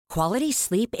Quality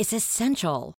sleep is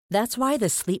essential. That's why the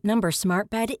Sleep Number Smart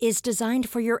Bed is designed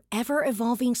for your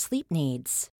ever-evolving sleep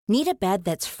needs. Need a bed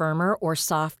that's firmer or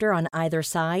softer on either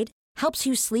side? Helps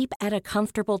you sleep at a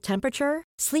comfortable temperature?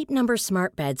 Sleep Number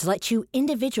Smart Beds let you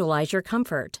individualize your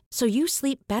comfort, so you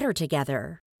sleep better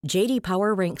together. J.D.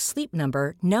 Power ranks Sleep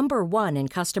Number number 1 in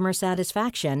customer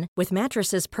satisfaction with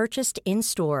mattresses purchased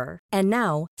in-store. And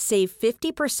now, save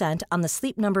 50% on the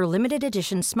Sleep Number Limited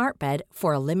Edition Smart Bed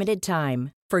for a limited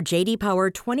time. For J.D. Power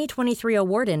 2023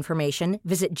 award information,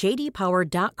 visit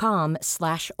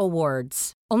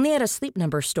jdpower.com/awards. Only at a Sleep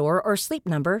Number store or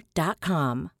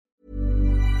sleepnumber.com.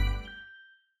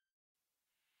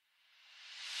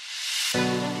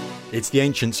 It's The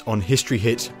Ancients on History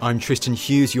Hit. I'm Tristan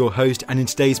Hughes, your host, and in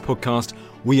today's podcast,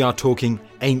 we are talking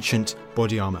ancient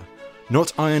body armour.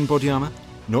 Not iron body armour,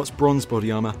 not bronze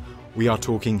body armour, we are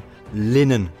talking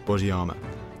linen body armour,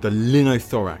 the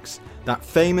Linothorax, that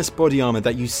famous body armour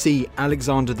that you see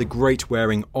Alexander the Great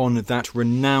wearing on that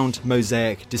renowned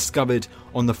mosaic discovered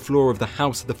on the floor of the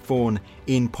House of the Faun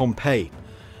in Pompeii.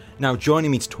 Now,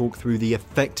 joining me to talk through the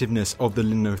effectiveness of the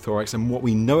Linothorax and what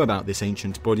we know about this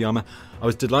ancient body armour, I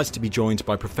was delighted to be joined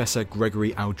by Professor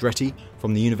Gregory Aldretti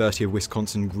from the University of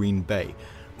Wisconsin Green Bay.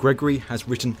 Gregory has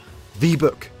written the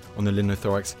book on the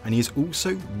Linothorax, and he has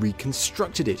also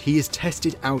reconstructed it. He has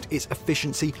tested out its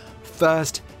efficiency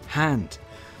firsthand.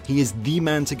 He is the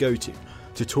man to go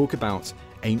to talk about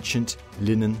ancient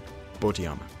linen body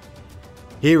armour.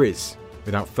 Here is,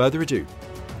 without further ado,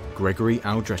 Gregory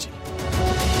Aldretti.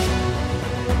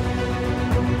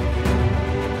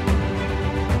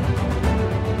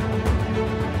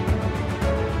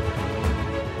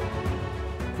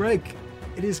 Greg,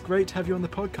 it is great to have you on the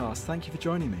podcast. Thank you for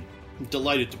joining me. I'm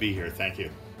delighted to be here, thank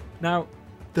you. Now,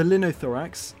 the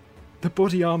Linothorax, the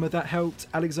body armour that helped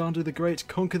Alexander the Great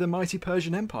conquer the mighty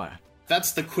Persian Empire.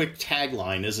 That's the quick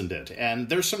tagline, isn't it? And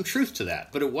there's some truth to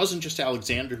that. But it wasn't just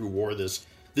Alexander who wore this.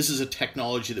 This is a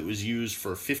technology that was used for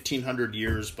 1,500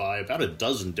 years by about a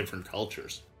dozen different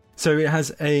cultures. So it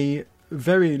has a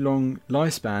very long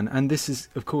lifespan, and this is,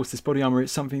 of course, this body armour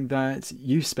is something that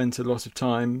you spent a lot of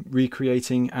time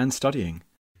recreating and studying.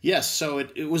 Yes, so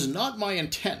it was not my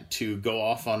intent to go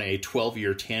off on a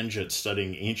 12-year tangent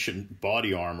studying ancient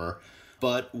body armour,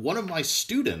 but one of my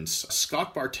students,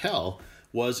 Scott Bartell,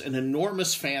 was an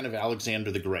enormous fan of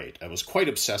Alexander the Great. I was quite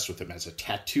obsessed with him, has a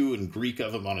tattoo in Greek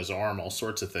of him on his arm, all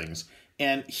sorts of things.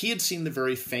 And he had seen the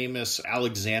very famous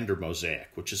Alexander mosaic,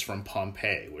 which is from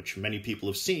Pompeii, which many people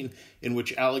have seen, in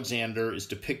which Alexander is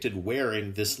depicted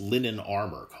wearing this linen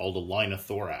armor called a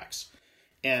linothorax.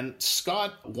 And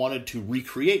Scott wanted to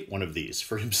recreate one of these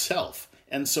for himself.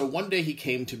 And so one day he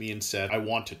came to me and said, I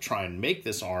want to try and make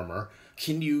this armor.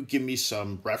 Can you give me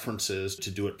some references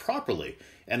to do it properly?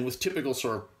 And with typical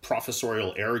sort of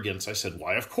professorial arrogance, I said,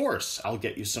 why, of course, I'll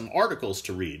get you some articles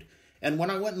to read. And when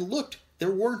I went and looked,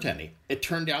 there weren't any. It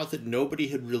turned out that nobody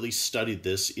had really studied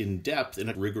this in depth in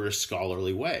a rigorous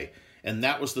scholarly way. And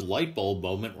that was the light bulb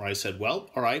moment where I said, well,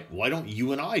 all right, why don't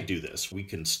you and I do this? We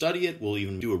can study it. We'll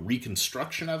even do a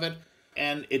reconstruction of it.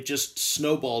 And it just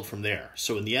snowballed from there.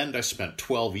 So in the end, I spent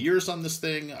 12 years on this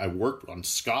thing. I worked on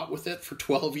Scott with it for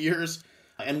 12 years.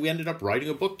 And we ended up writing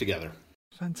a book together.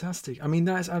 Fantastic. I mean,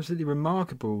 that is absolutely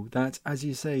remarkable that, as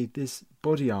you say, this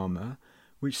body armour,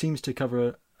 which seems to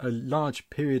cover a large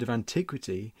period of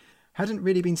antiquity, hadn't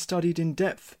really been studied in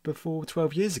depth before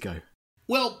 12 years ago.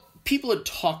 Well, people had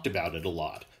talked about it a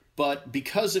lot, but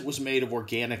because it was made of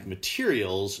organic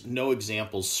materials, no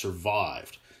examples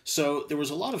survived. So there was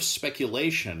a lot of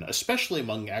speculation, especially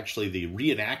among actually the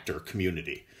reenactor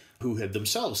community, who had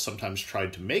themselves sometimes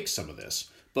tried to make some of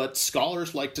this. But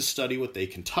scholars like to study what they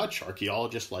can touch,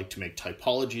 archaeologists like to make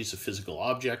typologies of physical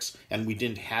objects, and we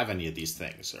didn't have any of these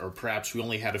things. Or perhaps we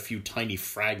only had a few tiny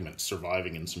fragments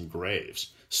surviving in some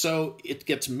graves. So it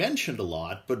gets mentioned a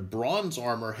lot, but bronze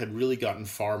armor had really gotten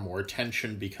far more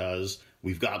attention because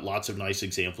we've got lots of nice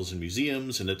examples in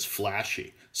museums and it's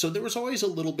flashy. So there was always a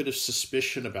little bit of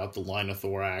suspicion about the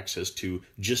Linothorax as to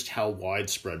just how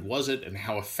widespread was it and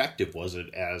how effective was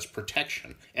it as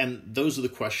protection. And those are the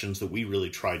questions that we really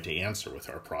tried to answer with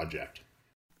our project.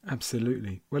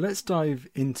 Absolutely. Well, let's dive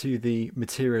into the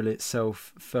material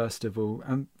itself first of all.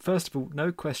 First of all,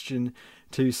 no question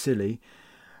too silly.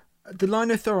 The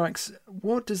Linothorax,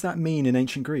 what does that mean in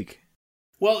ancient Greek?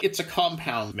 Well, it's a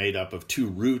compound made up of two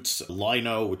roots,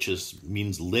 lino, which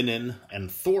means linen, and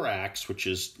thorax, which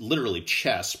is literally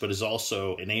chest, but is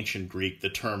also in ancient Greek the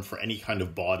term for any kind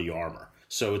of body armor.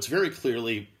 So it's very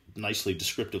clearly, nicely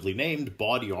descriptively named,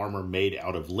 body armor made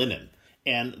out of linen.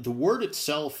 And the word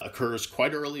itself occurs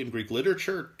quite early in Greek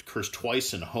literature. It occurs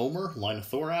twice in Homer,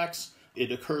 Linothorax.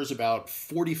 It occurs about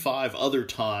 45 other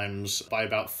times by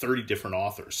about 30 different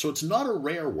authors. So it's not a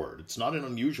rare word. It's not an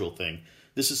unusual thing.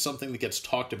 This is something that gets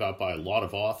talked about by a lot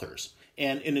of authors.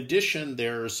 And in addition,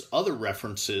 there's other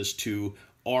references to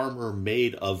armor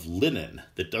made of linen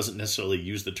that doesn't necessarily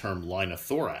use the term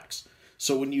linothorax.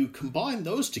 So when you combine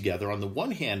those together, on the one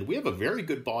hand, we have a very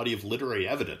good body of literary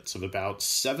evidence of about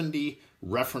 70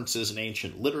 references in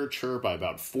ancient literature by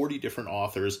about 40 different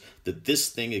authors that this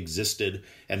thing existed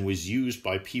and was used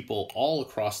by people all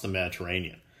across the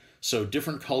Mediterranean. So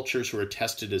different cultures who are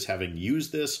attested as having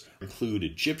used this include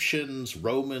Egyptians,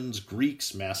 Romans,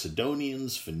 Greeks,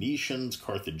 Macedonians, Phoenicians,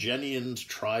 Carthaginians,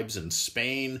 tribes in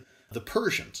Spain, the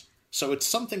Persians. So it's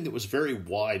something that was very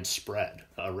widespread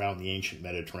around the ancient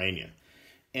Mediterranean.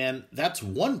 And that's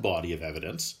one body of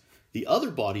evidence. The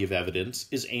other body of evidence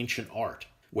is ancient art,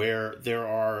 where there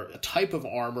are a type of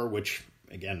armor, which,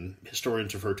 again,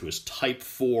 historians refer to as type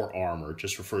 4 armor,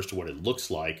 just refers to what it looks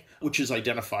like, which is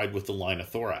identified with the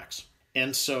linothorax.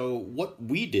 And so what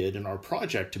we did in our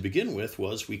project to begin with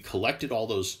was we collected all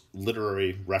those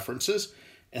literary references,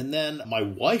 and then my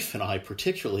wife and I,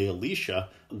 particularly Alicia,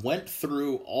 went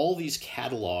through all these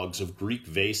catalogs of Greek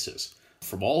vases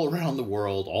from all around the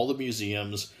world, all the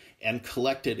museums, and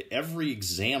collected every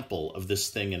example of this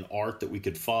thing in art that we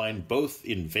could find, both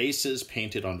in vases,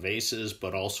 painted on vases,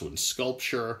 but also in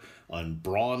sculpture, on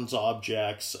bronze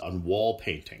objects, on wall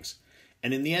paintings.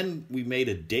 And in the end, we made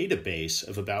a database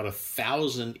of about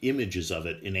 1,000 images of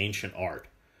it in ancient art.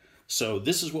 So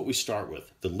this is what we start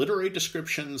with, the literary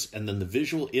descriptions and then the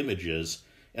visual images.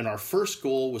 And our first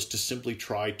goal was to simply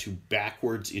try to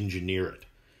backwards engineer it,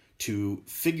 to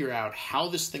figure out how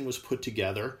this thing was put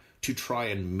together, to try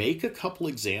and make a couple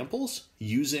examples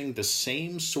using the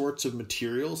same sorts of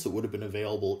materials that would have been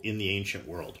available in the ancient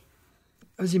world.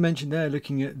 As you mentioned there,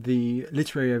 looking at the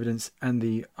literary evidence and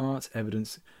the art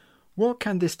evidence, what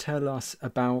can this tell us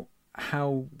about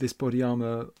how this body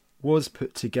armour was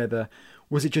put together?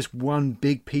 Was it just one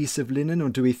big piece of linen, or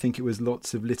do we think it was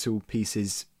lots of little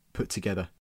pieces put together?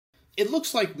 It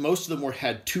looks like most of them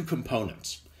had two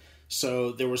components.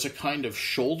 So there was a kind of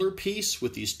shoulder piece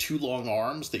with these two long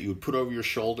arms that you would put over your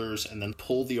shoulders and then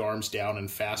pull the arms down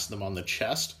and fasten them on the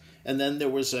chest. And then there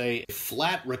was a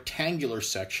flat rectangular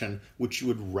section which you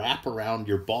would wrap around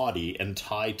your body and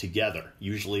tie together,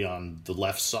 usually on the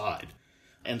left side.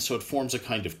 And so it forms a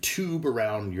kind of tube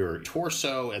around your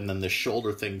torso, and then the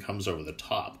shoulder thing comes over the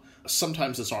top.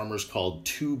 Sometimes this armor is called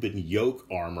tube and yoke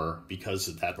armor because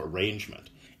of that arrangement.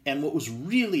 And what was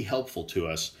really helpful to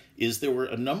us is there were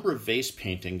a number of vase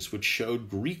paintings which showed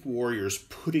Greek warriors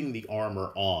putting the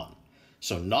armor on.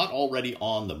 So not already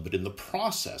on them, but in the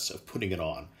process of putting it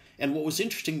on. And what was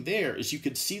interesting there is you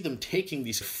could see them taking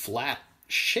these flat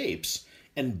shapes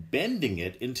and bending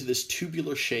it into this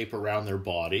tubular shape around their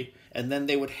body. And then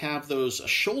they would have those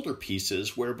shoulder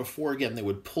pieces where before, again, they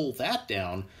would pull that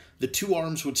down, the two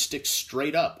arms would stick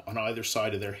straight up on either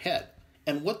side of their head.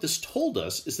 And what this told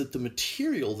us is that the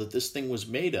material that this thing was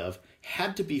made of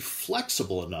had to be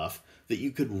flexible enough that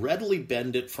you could readily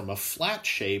bend it from a flat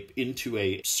shape into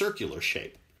a circular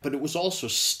shape. But it was also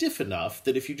stiff enough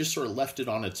that if you just sort of left it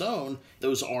on its own,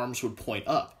 those arms would point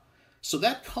up. So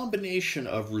that combination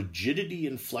of rigidity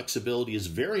and flexibility is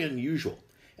very unusual,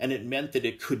 and it meant that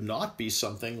it could not be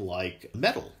something like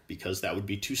metal, because that would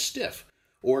be too stiff.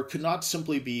 Or it could not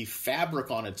simply be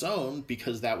fabric on its own,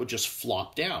 because that would just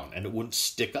flop down and it wouldn't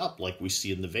stick up like we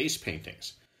see in the vase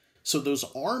paintings. So those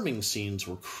arming scenes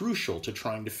were crucial to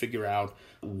trying to figure out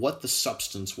what the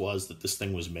substance was that this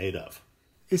thing was made of.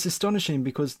 It's astonishing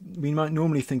because we might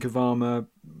normally think of armour,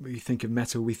 we think of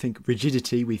metal, we think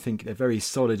rigidity, we think they're very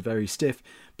solid, very stiff.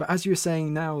 But as you're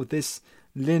saying now, this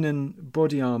linen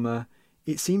body armour,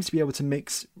 it seems to be able to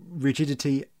mix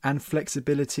rigidity and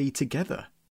flexibility together.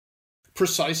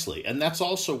 Precisely. And that's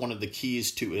also one of the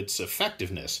keys to its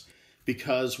effectiveness,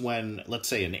 because when, let's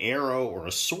say, an arrow or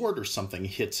a sword or something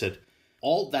hits it,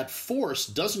 all that force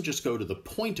doesn't just go to the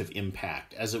point of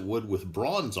impact as it would with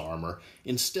bronze armor.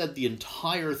 Instead, the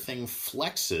entire thing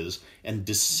flexes and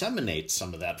disseminates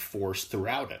some of that force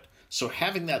throughout it. So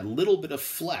having that little bit of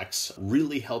flex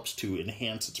really helps to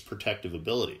enhance its protective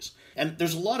abilities. And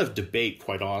there's a lot of debate,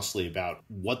 quite honestly, about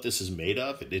what this is made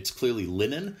of. It's clearly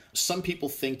linen. Some people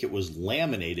think it was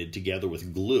laminated together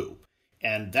with glue.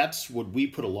 And that's what we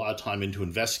put a lot of time into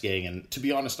investigating. And to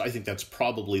be honest, I think that's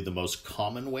probably the most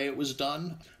common way it was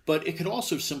done. But it could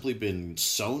also have simply been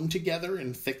sewn together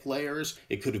in thick layers.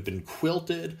 It could have been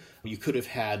quilted. You could have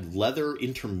had leather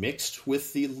intermixed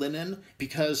with the linen,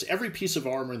 because every piece of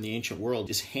armor in the ancient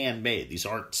world is handmade. These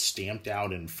aren't stamped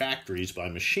out in factories by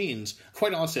machines.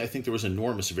 Quite honestly, I think there was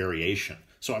enormous variation.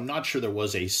 So I'm not sure there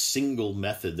was a single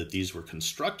method that these were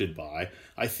constructed by.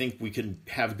 I think we can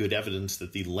have good evidence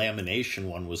that the lamination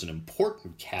one was an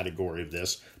important category of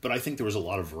this, but I think there was a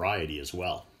lot of variety as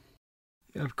well.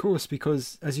 Of course,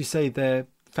 because as you say, they're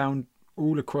found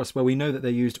all across, well, we know that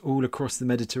they're used all across the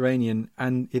Mediterranean,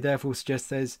 and it therefore suggests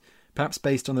there's, perhaps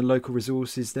based on the local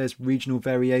resources, there's regional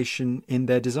variation in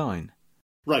their design.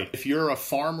 Right. If you're a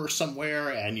farmer somewhere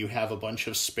and you have a bunch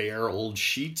of spare old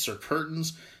sheets or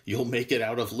curtains, you'll make it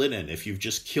out of linen. If you've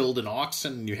just killed an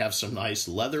oxen and you have some nice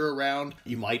leather around,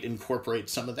 you might incorporate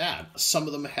some of that. Some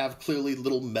of them have clearly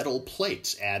little metal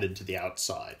plates added to the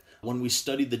outside. When we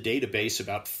studied the database,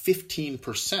 about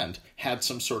 15% had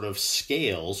some sort of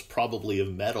scales, probably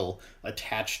of metal,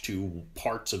 attached to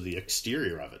parts of the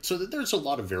exterior of it. So that there's a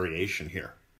lot of variation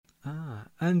here.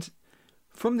 And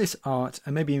from this art,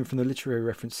 and maybe even from the literary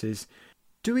references,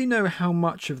 do we know how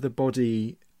much of the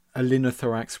body a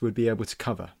linothorax would be able to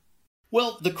cover?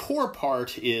 Well, the core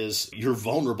part is your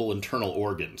vulnerable internal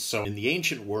organs. So in the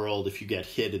ancient world, if you get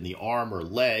hit in the arm or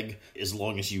leg, as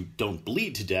long as you don't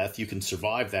bleed to death, you can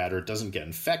survive that or it doesn't get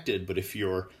infected. But if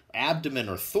your abdomen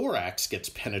or thorax gets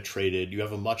penetrated, you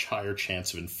have a much higher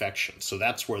chance of infection. So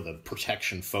that's where the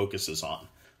protection focuses on,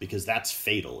 because that's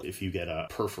fatal if you get a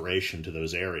perforation to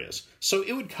those areas. So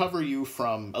it would cover you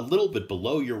from a little bit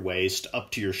below your waist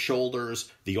up to your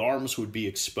shoulders. The arms would be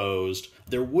exposed.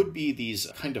 There would be these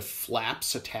kind of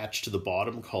flaps attached to the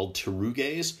bottom called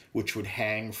teruges, which would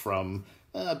hang from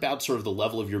about sort of the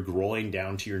level of your groin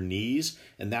down to your knees,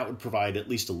 and that would provide at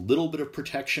least a little bit of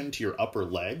protection to your upper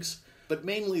legs. But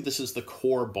mainly this is the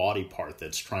core body part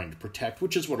that's trying to protect,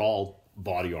 which is what all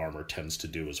body armor tends to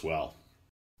do as well.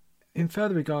 In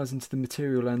further regards into the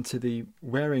material and to the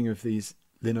wearing of these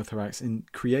linothorax in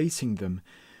creating them,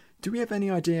 do we have any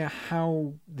idea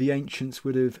how the ancients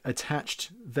would have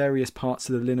attached various parts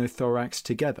of the linothorax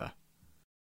together?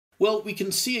 Well, we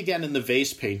can see again in the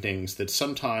vase paintings that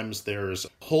sometimes there's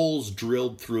holes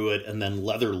drilled through it and then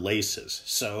leather laces.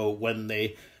 So when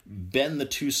they bend the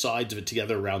two sides of it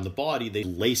together around the body, they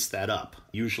lace that up,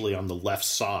 usually on the left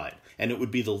side. And it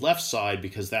would be the left side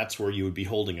because that's where you would be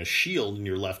holding a shield in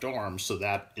your left arm, so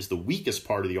that is the weakest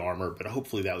part of the armor, but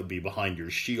hopefully that would be behind your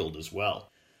shield as well.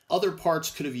 Other parts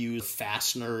could have used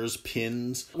fasteners,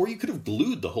 pins, or you could have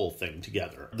glued the whole thing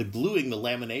together. The gluing, the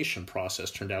lamination process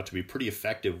turned out to be pretty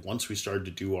effective once we started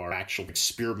to do our actual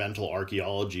experimental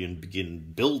archaeology and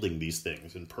begin building these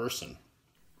things in person.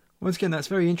 Once again, that's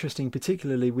very interesting,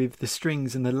 particularly with the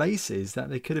strings and the laces,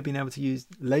 that they could have been able to use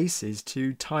laces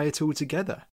to tie it all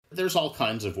together. There's all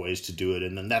kinds of ways to do it,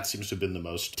 and then that seems to have been the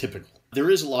most typical. There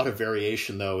is a lot of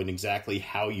variation, though, in exactly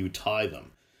how you tie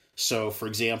them. So, for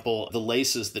example, the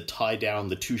laces that tie down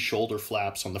the two shoulder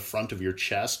flaps on the front of your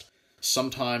chest,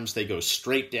 sometimes they go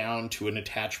straight down to an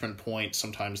attachment point.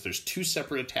 Sometimes there's two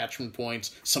separate attachment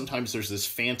points. Sometimes there's this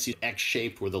fancy X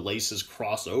shape where the laces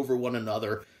cross over one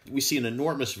another. We see an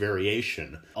enormous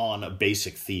variation on a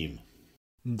basic theme.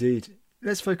 Indeed.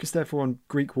 Let's focus therefore on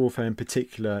Greek warfare in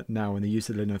particular now and the use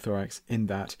of linothorax in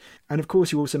that. And of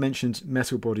course you also mentioned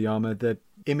metal body armour. The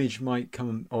image might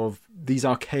come of these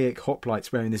archaic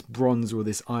hoplites wearing this bronze or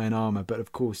this iron armour, but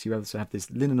of course you also have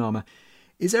this linen armour.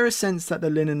 Is there a sense that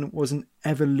the linen was an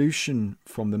evolution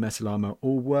from the metal armour,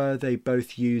 or were they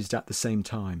both used at the same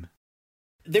time?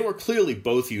 They were clearly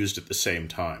both used at the same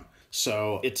time.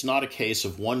 So it's not a case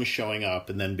of one showing up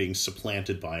and then being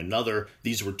supplanted by another.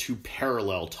 These were two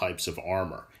parallel types of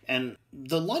armor. And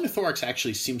the linothorax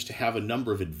actually seems to have a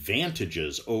number of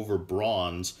advantages over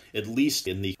bronze, at least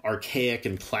in the archaic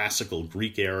and classical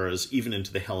Greek eras, even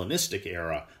into the Hellenistic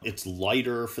era. It's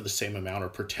lighter for the same amount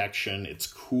of protection, it's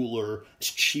cooler,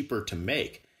 it's cheaper to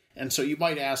make. And so you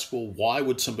might ask, well, why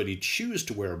would somebody choose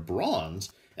to wear bronze?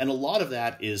 And a lot of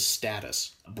that is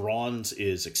status. Bronze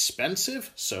is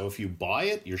expensive, so if you buy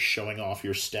it, you're showing off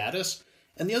your status.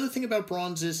 And the other thing about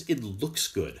bronze is it looks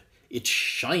good. It's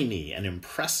shiny and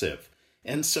impressive.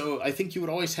 And so I think you would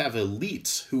always have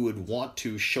elites who would want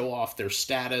to show off their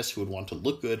status, who would want to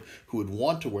look good, who would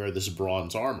want to wear this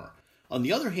bronze armor. On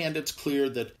the other hand, it's clear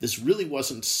that this really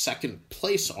wasn't second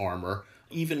place armor.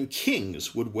 Even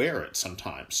kings would wear it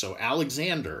sometimes. So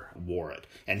Alexander wore it,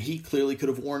 and he clearly could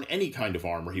have worn any kind of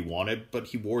armor he wanted, but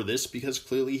he wore this because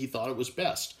clearly he thought it was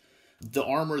best. The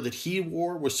armor that he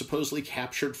wore was supposedly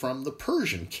captured from the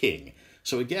Persian king.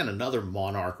 So again, another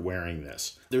monarch wearing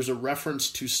this. There's a reference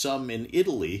to some in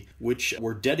Italy, which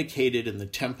were dedicated in the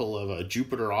temple of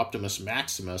Jupiter Optimus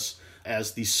Maximus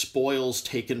as the spoils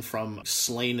taken from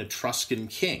slain Etruscan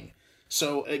king.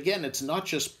 So again, it's not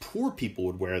just poor people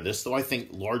would wear this, though I think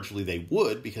largely they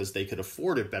would because they could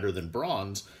afford it better than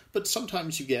bronze, but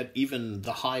sometimes you get even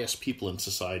the highest people in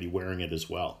society wearing it as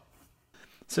well.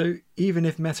 So even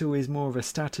if metal is more of a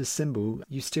status symbol,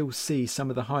 you still see some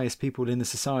of the highest people in the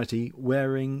society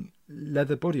wearing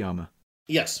leather body armour.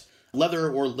 Yes,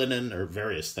 leather or linen or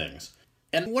various things.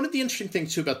 And one of the interesting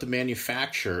things too about the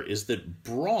manufacture is that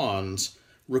bronze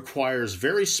requires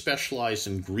very specialized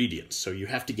ingredients. So you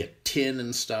have to get tin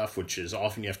and stuff, which is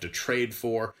often you have to trade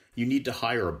for. You need to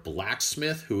hire a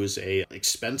blacksmith who is an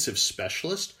expensive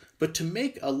specialist. But to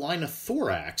make a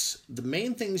linothorax, the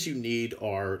main things you need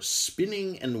are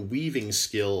spinning and weaving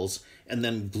skills and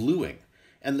then gluing.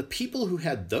 And the people who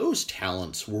had those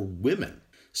talents were women.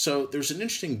 So there's an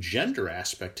interesting gender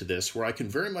aspect to this where I can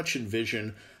very much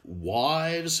envision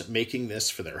wives making this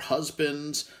for their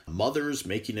husbands, mothers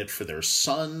making it for their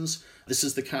sons. This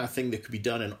is the kind of thing that could be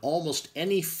done in almost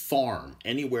any farm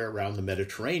anywhere around the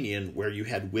Mediterranean where you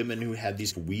had women who had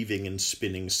these weaving and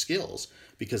spinning skills,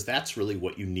 because that's really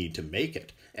what you need to make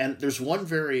it. And there's one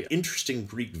very interesting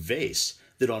Greek vase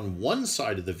that on one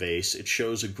side of the vase, it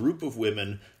shows a group of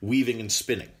women weaving and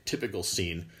spinning, typical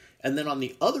scene. And then on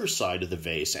the other side of the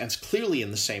vase, and it's clearly in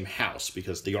the same house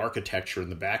because the architecture in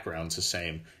the background's the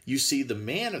same, you see the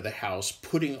man of the house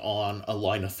putting on a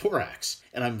linothorax.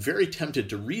 And I'm very tempted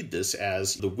to read this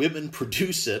as the women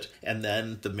produce it and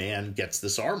then the man gets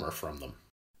this armor from them.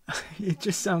 It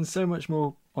just sounds so much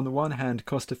more, on the one hand,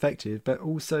 cost effective, but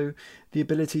also the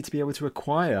ability to be able to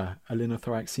acquire a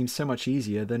linothorax seems so much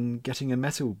easier than getting a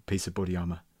metal piece of body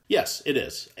armor. Yes, it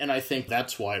is. And I think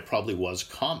that's why it probably was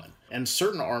common. And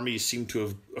certain armies seem to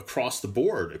have, across the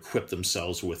board, equipped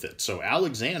themselves with it. So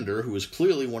Alexander, who was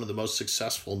clearly one of the most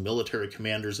successful military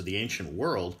commanders of the ancient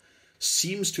world,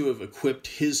 seems to have equipped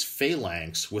his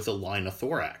phalanx with a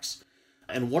linothorax.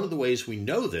 And one of the ways we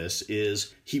know this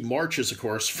is he marches, of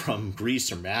course, from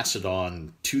Greece or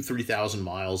Macedon 3,000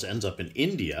 miles, ends up in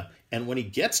India. And when he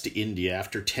gets to India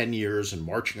after 10 years and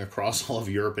marching across all of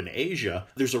Europe and Asia,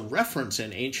 there's a reference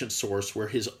in ancient source where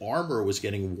his armor was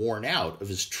getting worn out of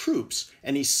his troops,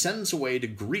 and he sends away to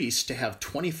Greece to have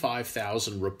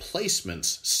 25,000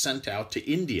 replacements sent out to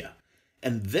India.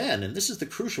 And then, and this is the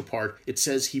crucial part, it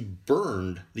says he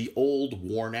burned the old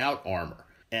worn out armor.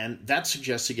 And that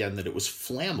suggests again that it was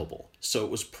flammable. So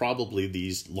it was probably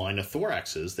these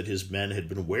linothoraxes that his men had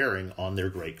been wearing on their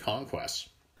great conquests.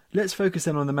 Let's focus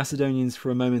then on the Macedonians for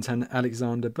a moment and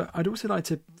Alexander, but I'd also like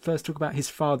to first talk about his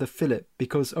father Philip,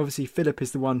 because obviously Philip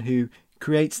is the one who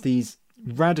creates these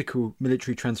radical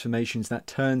military transformations that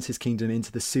turns his kingdom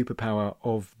into the superpower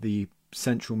of the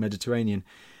central Mediterranean.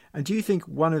 And do you think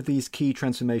one of these key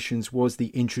transformations was the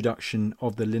introduction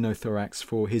of the linothorax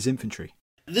for his infantry?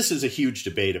 This is a huge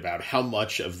debate about how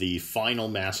much of the final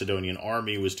Macedonian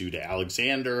army was due to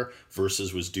Alexander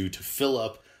versus was due to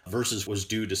Philip versus was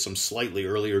due to some slightly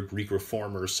earlier Greek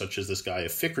reformers such as this guy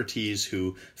Iphicrates,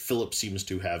 who Philip seems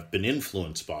to have been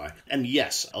influenced by. And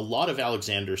yes, a lot of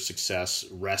Alexander's success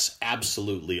rests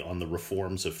absolutely on the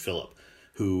reforms of Philip,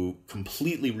 who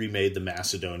completely remade the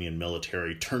Macedonian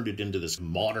military, turned it into this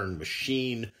modern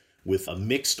machine with a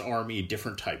mixed army,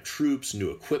 different type troops,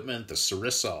 new equipment, the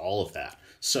sarissa, all of that.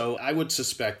 So I would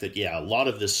suspect that, yeah, a lot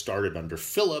of this started under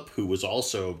Philip, who was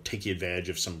also taking advantage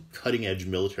of some cutting-edge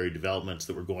military developments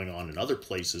that were going on in other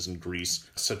places in Greece,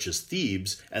 such as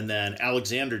Thebes. And then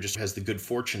Alexander just has the good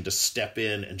fortune to step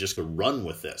in and just run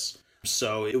with this.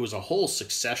 So it was a whole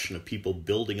succession of people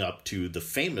building up to the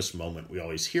famous moment we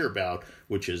always hear about,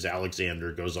 which is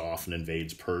Alexander goes off and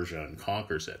invades Persia and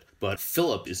conquers it. But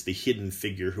Philip is the hidden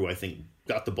figure who I think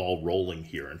got the ball rolling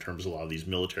here in terms of a lot of these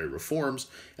military reforms.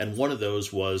 And one of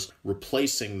those was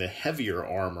replacing the heavier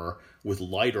armor with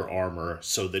lighter armor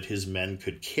so that his men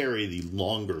could carry the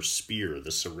longer spear,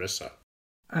 the sarissa.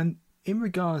 And in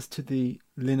regards to the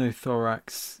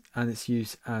linothorax and its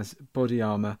use as body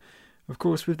armor, of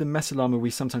course, with the metal armor, we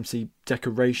sometimes see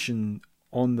decoration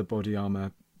on the body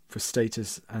armor for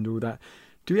status and all that.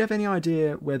 Do we have any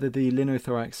idea whether the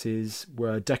linothoraxes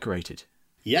were decorated?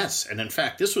 Yes, and in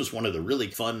fact, this was one of the really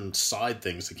fun side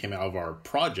things that came out of our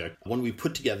project. When we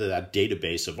put together that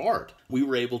database of art, we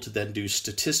were able to then do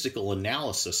statistical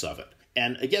analysis of it.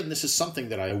 And again, this is something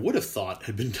that I would have thought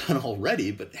had been done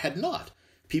already, but had not.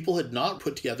 People had not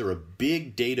put together a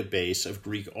big database of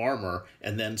Greek armor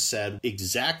and then said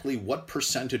exactly what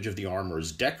percentage of the armor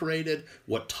is decorated,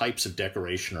 what types of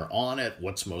decoration are on it,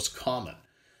 what's most common.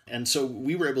 And so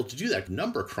we were able to do that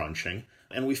number crunching,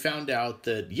 And we found out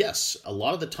that, yes, a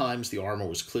lot of the times the armor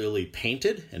was clearly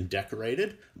painted and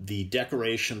decorated. The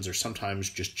decorations are sometimes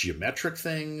just geometric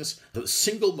things. The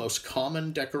single most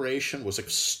common decoration was a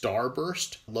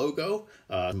starburst logo,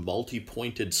 a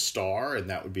multi-pointed star, and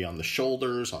that would be on the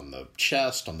shoulders, on the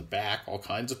chest, on the back, all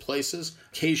kinds of places.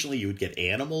 Occasionally you would get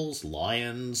animals,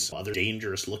 lions, other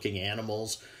dangerous-looking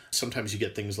animals. Sometimes you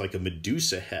get things like a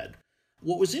Medusa head.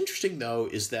 What was interesting, though,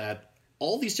 is that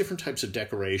all these different types of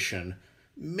decoration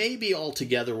maybe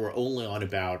altogether were only on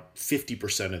about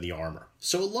 50% of the armor.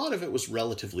 So a lot of it was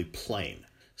relatively plain.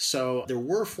 So there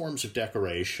were forms of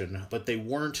decoration, but they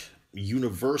weren't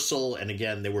universal, and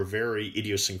again, they were very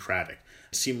idiosyncratic.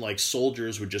 It seemed like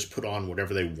soldiers would just put on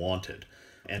whatever they wanted.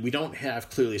 And we don't have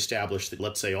clearly established that,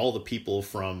 let's say, all the people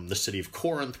from the city of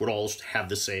Corinth would all have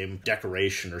the same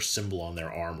decoration or symbol on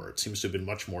their armor. It seems to have been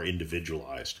much more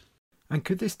individualized. And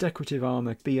could this decorative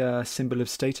armor be a symbol of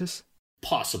status?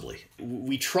 Possibly.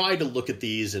 We try to look at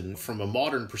these, and from a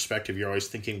modern perspective, you're always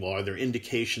thinking, well, are there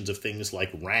indications of things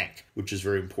like rank, which is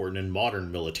very important in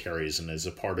modern militaries and as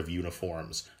a part of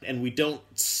uniforms? And we don't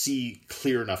see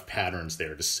clear enough patterns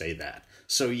there to say that.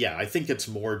 So yeah, I think it's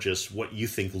more just what you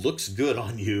think looks good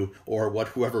on you or what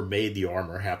whoever made the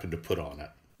armor happened to put on it.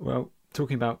 Well,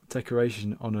 talking about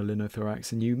decoration on a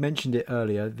Linothorax, and you mentioned it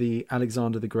earlier, the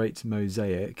Alexander the Great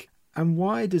mosaic. And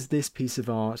why does this piece of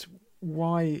art,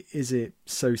 why is it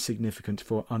so significant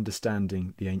for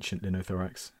understanding the ancient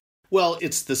Linothorax? Well,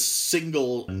 it's the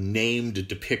single named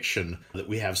depiction that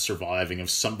we have surviving of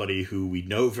somebody who we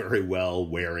know very well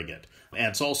wearing it. And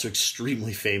it's also an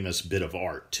extremely famous bit of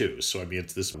art, too. So, I mean,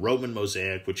 it's this Roman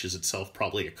mosaic, which is itself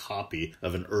probably a copy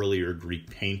of an earlier Greek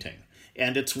painting.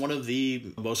 And it's one of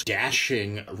the most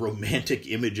dashing, romantic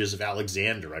images of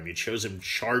Alexander. I mean, it shows him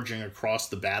charging across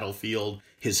the battlefield.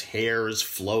 His hair is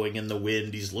flowing in the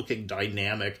wind. He's looking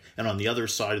dynamic. And on the other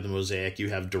side of the mosaic, you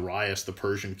have Darius, the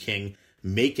Persian king,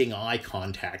 making eye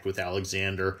contact with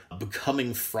Alexander,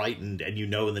 becoming frightened. And you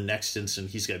know in the next instant,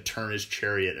 he's going to turn his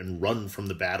chariot and run from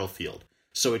the battlefield.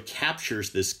 So it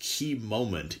captures this key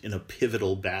moment in a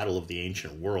pivotal battle of the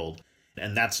ancient world.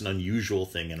 And that's an unusual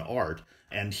thing in art.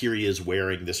 And here he is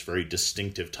wearing this very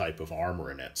distinctive type of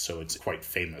armor in it. So it's quite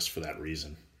famous for that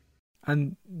reason.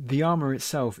 And the armor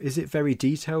itself, is it very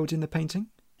detailed in the painting?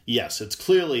 Yes, it's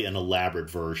clearly an elaborate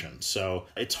version. So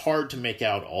it's hard to make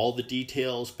out all the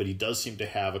details, but he does seem to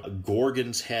have a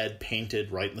Gorgon's head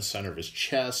painted right in the center of his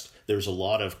chest. There's a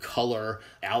lot of color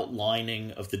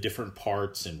outlining of the different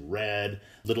parts in red,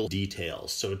 little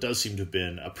details. So it does seem to have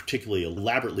been a particularly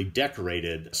elaborately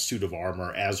decorated suit of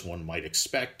armor, as one might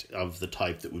expect of the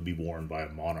type that would be worn by a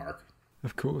monarch.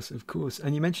 Of course, of course.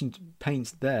 And you mentioned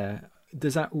paint there.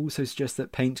 Does that also suggest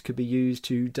that paint could be used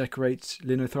to decorate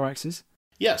Linothoraxes?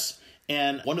 Yes,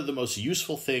 and one of the most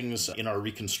useful things in our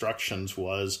reconstructions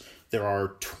was there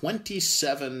are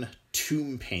 27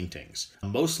 tomb paintings,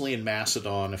 mostly in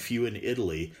Macedon, a few in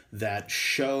Italy, that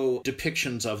show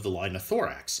depictions of the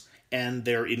Linothorax, and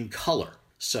they're in color.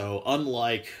 So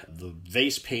unlike the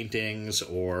vase paintings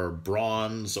or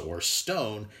bronze or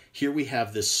stone, here we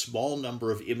have this small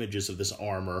number of images of this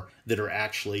armor that are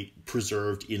actually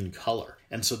preserved in color.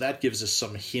 And so that gives us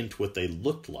some hint what they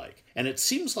looked like. And it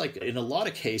seems like in a lot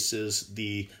of cases,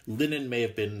 the linen may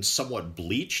have been somewhat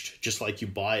bleached, just like you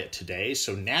buy it today.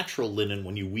 So natural linen,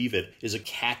 when you weave it, is a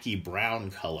khaki brown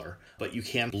color, but you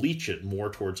can bleach it more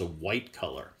towards a white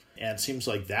color. And it seems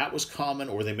like that was common,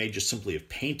 or they may just simply have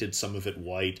painted some of it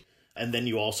white. And then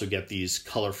you also get these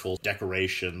colorful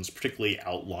decorations, particularly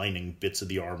outlining bits of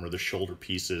the armor, the shoulder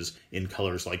pieces, in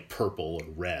colors like purple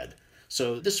and red.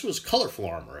 So this was colorful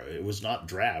armor. It was not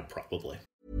drab, probably.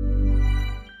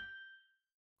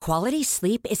 Quality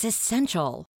sleep is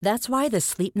essential. That's why the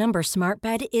Sleep Number Smart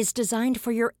Bed is designed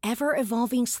for your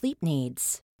ever-evolving sleep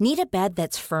needs. Need a bed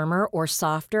that's firmer or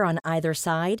softer on either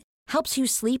side? Helps you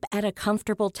sleep at a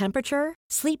comfortable temperature?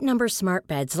 Sleep Number Smart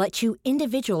Beds let you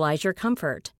individualize your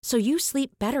comfort, so you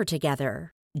sleep better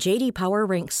together. J.D. Power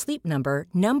ranks Sleep Number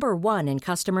number 1 in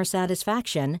customer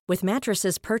satisfaction with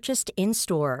mattresses purchased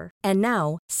in-store. And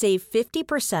now, save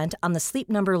 50% on the Sleep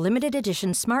Number Limited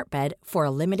Edition Smart Bed for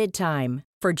a limited time.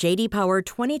 For J.D. Power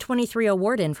 2023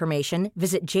 award information,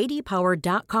 visit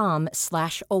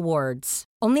jdpower.com/awards.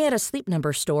 Only at a Sleep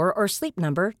Number store or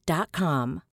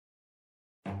sleepnumber.com.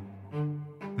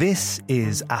 This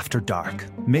is After Dark,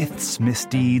 myths,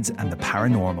 misdeeds, and the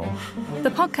paranormal.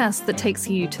 The podcast that takes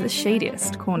you to the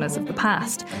shadiest corners of the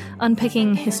past,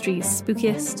 unpicking history's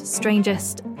spookiest,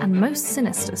 strangest, and most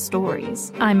sinister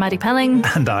stories. I'm Maddie Pelling.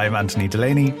 And I'm Anthony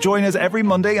Delaney. Join us every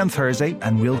Monday and Thursday,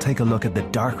 and we'll take a look at the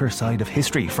darker side of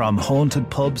history, from haunted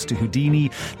pubs to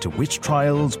Houdini, to witch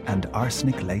trials and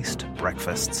arsenic-laced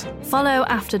breakfasts. Follow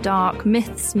After Dark,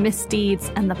 myths,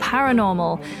 misdeeds, and the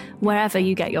paranormal wherever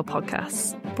you get your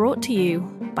podcasts. Brought to you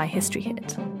by History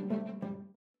Hit.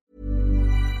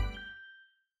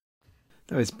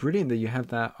 No, it's brilliant that you have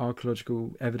that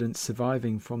archaeological evidence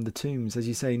surviving from the tombs. As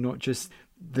you say, not just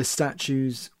the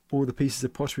statues or the pieces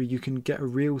of pottery, you can get a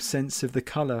real sense of the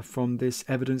colour from this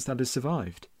evidence that has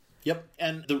survived. Yep,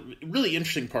 and the really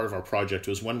interesting part of our project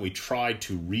was when we tried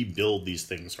to rebuild these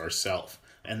things ourselves.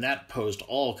 And that posed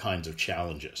all kinds of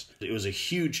challenges. It was a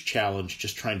huge challenge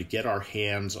just trying to get our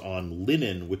hands on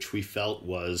linen, which we felt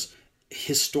was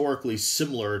historically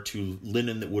similar to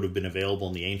linen that would have been available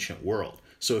in the ancient world.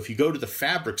 So if you go to the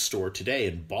fabric store today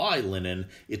and buy linen,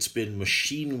 it's been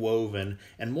machine woven,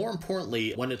 and more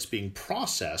importantly, when it's being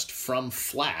processed from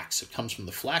flax, it comes from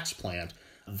the flax plant,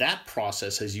 that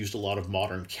process has used a lot of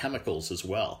modern chemicals as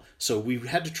well. So we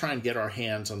had to try and get our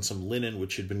hands on some linen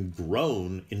which had been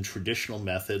grown in traditional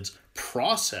methods,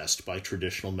 processed by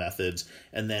traditional methods,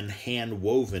 and then hand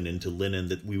woven into linen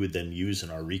that we would then use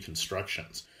in our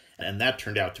reconstructions. And that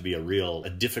turned out to be a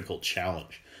difficult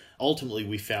challenge. Ultimately,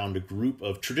 we found a group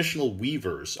of traditional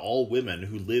weavers, all women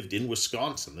who lived in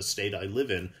Wisconsin, the state I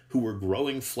live in, who were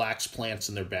growing flax plants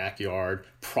in their backyard,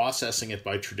 processing it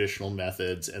by traditional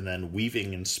methods, and then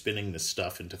weaving and spinning this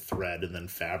stuff into thread and then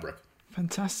fabric.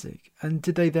 Fantastic. And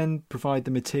did they then provide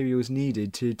the materials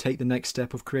needed to take the next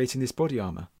step of creating this body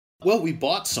armour? Well, we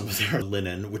bought some of their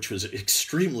linen, which was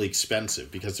extremely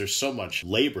expensive because there's so much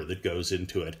labor that goes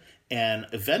into it. And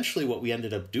eventually what we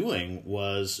ended up doing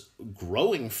was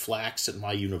growing flax at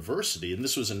my university. And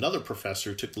this was another professor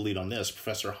who took the lead on this,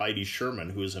 Professor Heidi Sherman,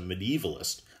 who is a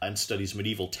medievalist and studies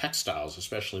medieval textiles,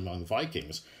 especially among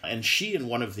Vikings. And she and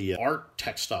one of the art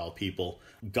textile people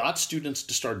got students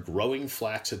to start growing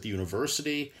flax at the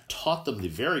university, taught them the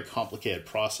very complicated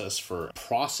process for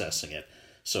processing it.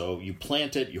 So you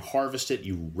plant it, you harvest it,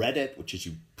 you red it, which is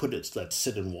you put it, let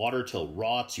sit in water till it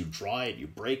rots, you dry it, you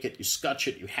break it, you scutch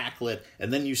it, you hackle it,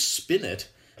 and then you spin it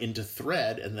into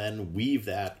thread and then weave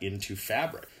that into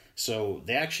fabric. So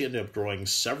they actually ended up growing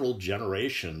several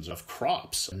generations of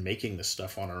crops and making this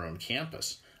stuff on our own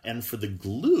campus. And for the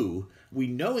glue, we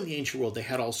know in the ancient world they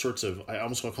had all sorts of, I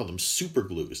almost want to call them super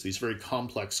glues, these very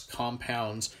complex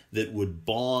compounds that would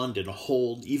bond and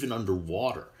hold even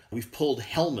underwater. We've pulled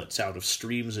helmets out of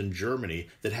streams in Germany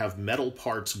that have metal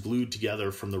parts glued together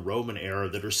from the Roman era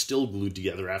that are still glued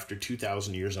together after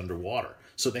 2,000 years underwater.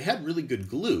 So they had really good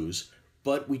glues,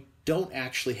 but we don't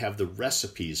actually have the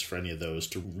recipes for any of those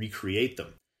to recreate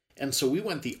them. And so we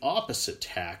went the opposite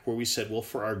tack where we said, well,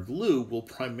 for our glue, we'll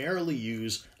primarily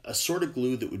use a sort of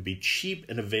glue that would be cheap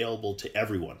and available to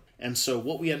everyone. And so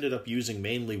what we ended up using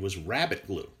mainly was rabbit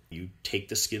glue. You take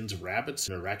the skins of rabbits,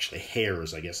 they're actually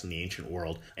hares, I guess, in the ancient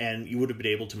world, and you would have been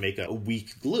able to make a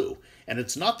weak glue. And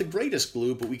it's not the greatest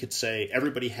glue, but we could say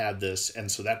everybody had this,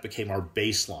 and so that became our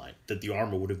baseline, that the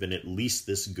armor would have been at least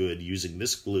this good using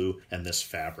this glue and this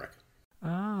fabric.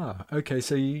 Ah, okay,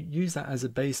 so you use that as a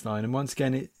baseline, and once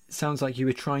again, it sounds like you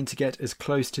were trying to get as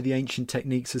close to the ancient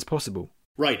techniques as possible.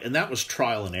 Right, and that was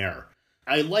trial and error.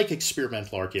 I like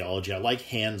experimental archaeology. I like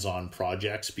hands-on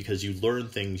projects because you learn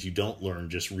things you don't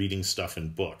learn just reading stuff in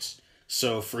books.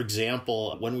 So, for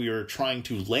example, when we were trying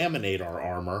to laminate our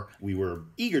armor, we were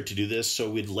eager to do this, so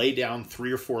we'd lay down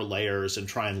 3 or 4 layers and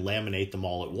try and laminate them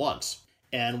all at once.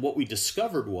 And what we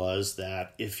discovered was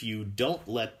that if you don't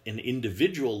let an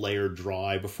individual layer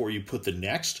dry before you put the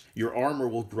next, your armor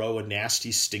will grow a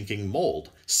nasty, stinking mold.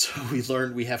 So we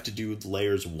learned we have to do the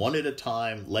layers one at a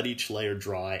time, let each layer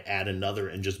dry, add another,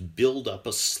 and just build up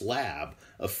a slab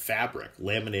of fabric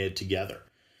laminated together.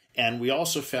 And we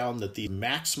also found that the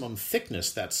maximum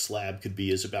thickness that slab could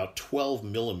be is about 12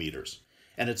 millimeters.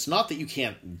 And it's not that you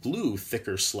can't glue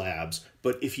thicker slabs,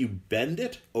 but if you bend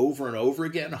it over and over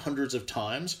again hundreds of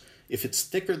times, if it's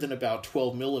thicker than about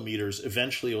 12 millimeters,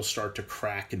 eventually it'll start to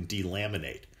crack and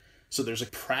delaminate. So there's a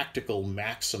practical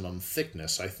maximum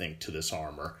thickness, I think, to this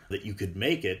armor that you could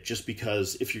make it, just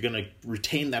because if you're going to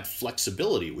retain that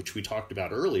flexibility, which we talked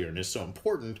about earlier and is so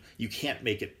important, you can't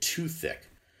make it too thick.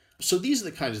 So these are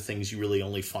the kinds of things you really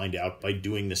only find out by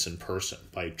doing this in person,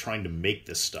 by trying to make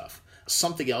this stuff.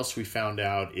 Something else we found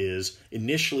out is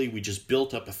initially we just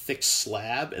built up a thick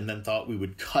slab and then thought we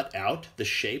would cut out the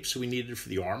shapes we needed for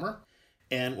the armor.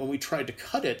 And when we tried to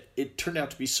cut it, it turned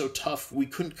out to be so tough we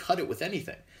couldn't cut it with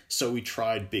anything. So we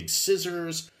tried big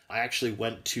scissors. I actually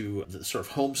went to the sort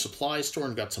of home supply store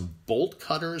and got some bolt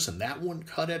cutters, and that wouldn't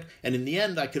cut it. And in the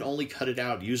end, I could only cut it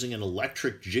out using an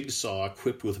electric jigsaw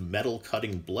equipped with metal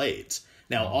cutting blades.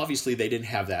 Now, obviously, they didn't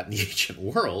have that in the ancient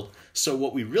world. So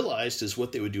what we realized is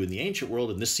what they would do in the ancient world,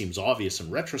 and this seems obvious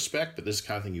in retrospect, but this is the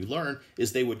kind of thing you learn,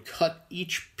 is they would cut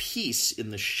each piece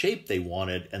in the shape they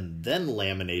wanted and then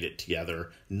laminate it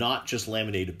together, not just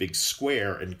laminate a big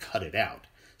square and cut it out.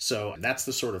 So that's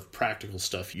the sort of practical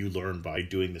stuff you learn by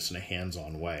doing this in a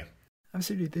hands-on way.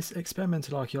 Absolutely. This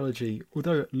experimental archaeology,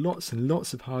 although lots and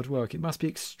lots of hard work, it must be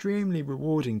extremely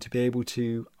rewarding to be able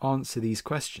to answer these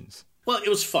questions. Well, it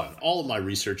was fun. All of my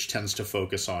research tends to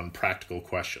focus on practical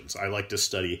questions. I like to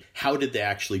study how did they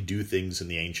actually do things in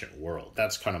the ancient world.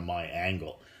 That's kind of my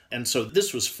angle. And so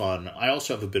this was fun. I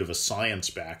also have a bit of a science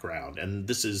background, and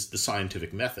this is the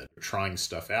scientific method, trying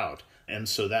stuff out. And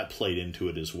so that played into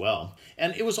it as well.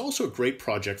 And it was also a great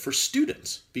project for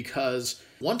students because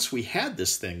once we had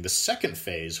this thing, the second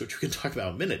phase, which we can talk about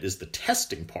in a minute, is the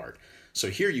testing part. So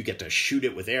here you get to shoot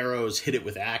it with arrows, hit it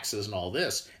with axes and all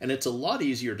this. And it's a lot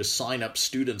easier to sign up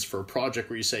students for a project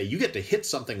where you say you get to hit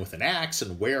something with an axe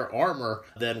and wear armor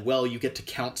than, well, you get to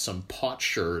count some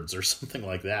potsherds or something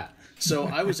like that. So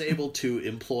I was able to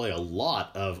employ a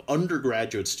lot of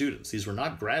undergraduate students. These were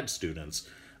not grad students,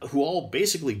 who all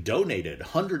basically donated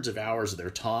hundreds of hours of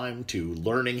their time to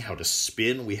learning how to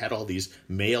spin. We had all these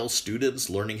male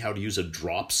students learning how to use a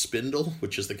drop spindle,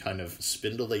 which is the kind of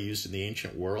spindle they used in the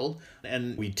ancient world.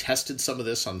 And we tested some of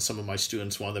this on some of my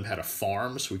students. One of them had a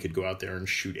farm, so we could go out there and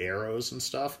shoot arrows and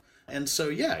stuff. And so,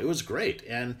 yeah, it was great.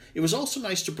 And it was also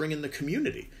nice to bring in the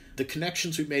community. The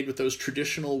connections we made with those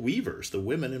traditional weavers, the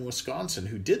women in Wisconsin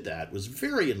who did that, was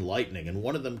very enlightening. And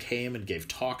one of them came and gave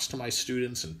talks to my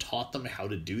students and taught them how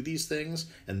to do these things.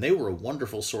 And they were a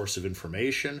wonderful source of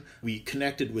information. We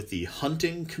connected with the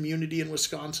hunting community in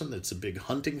Wisconsin. That's a big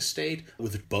hunting state,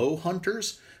 with bow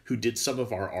hunters who did some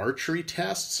of our archery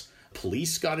tests.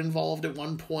 Police got involved at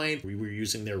one point. We were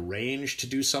using their range to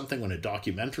do something when a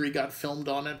documentary got filmed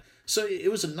on it. So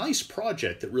it was a nice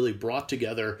project that really brought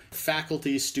together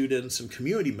faculty, students, and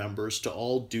community members to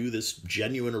all do this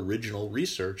genuine original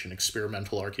research in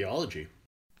experimental archaeology.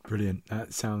 Brilliant.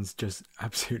 That sounds just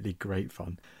absolutely great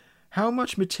fun. How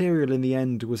much material in the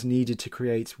end was needed to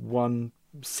create one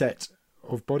set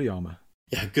of body armour?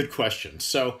 Yeah, good question.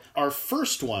 So our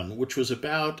first one, which was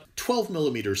about 12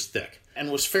 millimeters thick and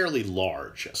was fairly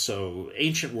large. So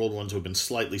ancient world ones would have been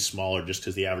slightly smaller just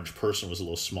because the average person was a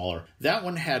little smaller. That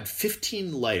one had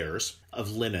 15 layers of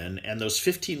linen, and those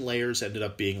 15 layers ended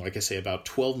up being, like I say, about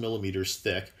 12 millimeters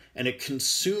thick. And it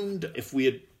consumed, if we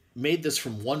had made this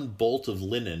from one bolt of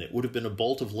linen, it would have been a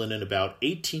bolt of linen about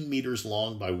 18 meters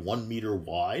long by 1 meter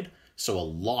wide. So a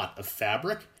lot of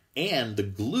fabric. And the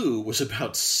glue was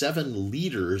about 7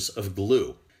 liters of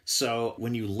glue. So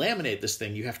when you laminate this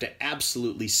thing, you have to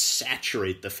absolutely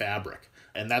saturate the fabric.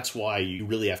 And that's why you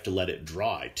really have to let it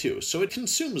dry, too. So it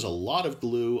consumes a lot of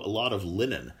glue, a lot of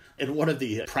linen. And one of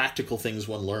the practical things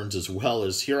one learns as well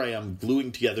is here I am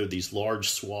gluing together these large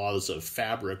swaths of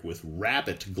fabric with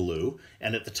rabbit glue.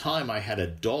 And at the time I had a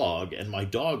dog, and my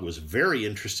dog was very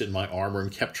interested in my armor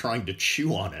and kept trying to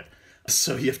chew on it.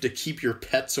 So you have to keep your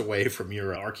pets away from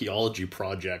your archaeology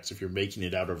projects if you're making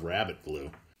it out of rabbit glue.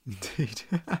 Indeed.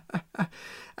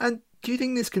 And do you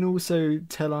think this can also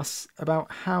tell us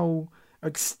about how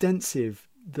extensive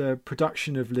the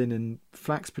production of linen,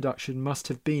 flax production, must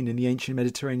have been in the ancient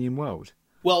Mediterranean world?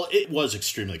 Well, it was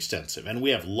extremely extensive, and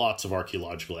we have lots of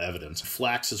archaeological evidence.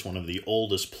 Flax is one of the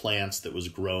oldest plants that was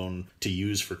grown to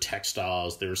use for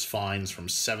textiles. There's finds from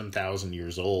 7,000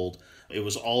 years old. It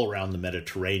was all around the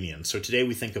Mediterranean. So today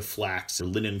we think of flax or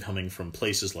linen coming from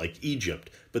places like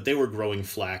Egypt, but they were growing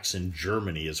flax in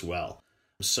Germany as well.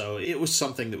 So it was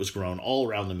something that was grown all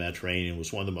around the Mediterranean,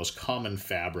 was one of the most common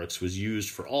fabrics, was used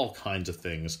for all kinds of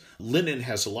things. Linen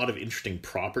has a lot of interesting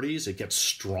properties. It gets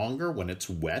stronger when it's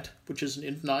wet, which is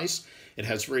nice. It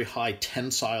has very high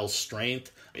tensile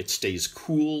strength. It stays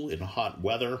cool in hot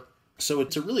weather. So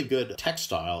it's a really good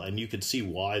textile, and you could see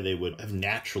why they would have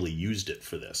naturally used it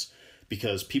for this,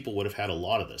 because people would have had a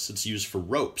lot of this. It's used for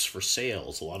ropes, for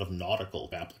sails, a lot of nautical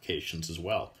applications as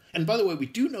well. And by the way, we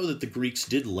do know that the Greeks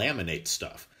did laminate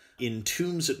stuff. In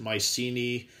tombs at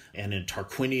Mycenae and in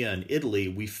Tarquinia in Italy,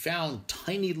 we found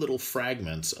tiny little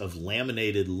fragments of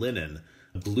laminated linen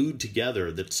glued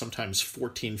together that's sometimes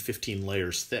 14, 15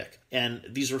 layers thick. And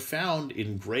these are found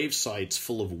in grave sites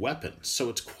full of weapons. So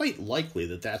it's quite likely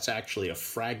that that's actually a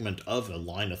fragment of a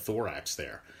linothorax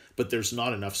there. but there's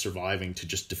not enough surviving to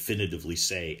just definitively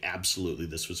say absolutely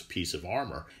this was a piece of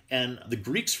armor. And the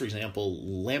Greeks, for example,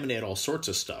 laminate all sorts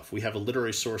of stuff. We have a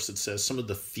literary source that says some of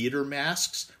the theater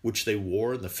masks which they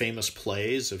wore in the famous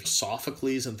plays of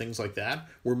Sophocles and things like that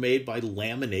were made by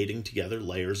laminating together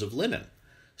layers of linen.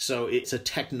 So it's a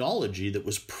technology that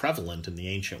was prevalent in the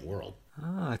ancient world.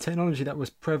 A technology that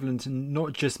was prevalent and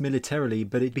not just militarily,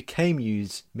 but it became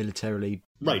used militarily.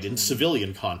 Right, in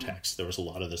civilian context, there was a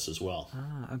lot of this as well.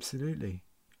 Absolutely.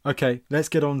 Okay, let's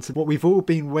get on to what we've all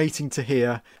been waiting to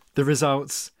hear, the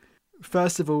results.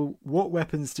 First of all, what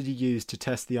weapons did you use to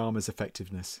test the armor's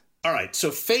effectiveness? All right, so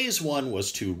phase one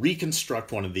was to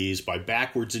reconstruct one of these by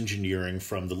backwards engineering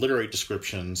from the literary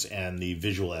descriptions and the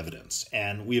visual evidence.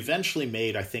 And we eventually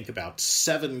made, I think, about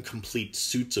 7 complete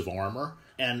suits of armor.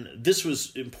 And this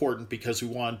was important because we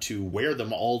wanted to wear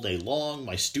them all day long.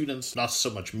 My students, not so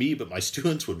much me, but my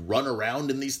students would run around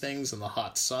in these things in the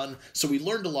hot sun. So we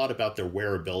learned a lot about their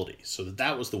wearability. So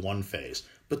that was the one phase.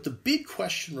 But the big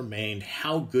question remained,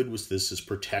 how good was this as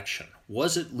protection?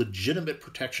 Was it legitimate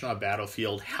protection on a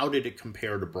battlefield? How did it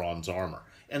compare to bronze armor?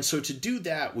 And so to do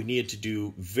that, we needed to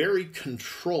do very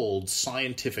controlled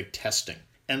scientific testing.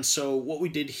 And so what we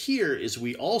did here is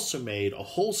we also made a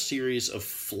whole series of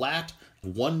flat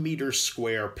 1 meter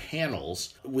square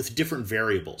panels with different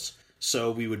variables.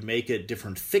 So we would make it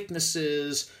different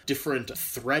thicknesses, different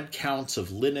thread counts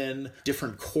of linen,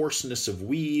 different coarseness of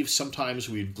weave. Sometimes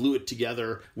we'd glue it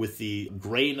together with the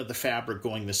grain of the fabric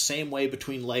going the same way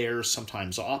between layers,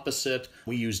 sometimes opposite.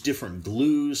 We used different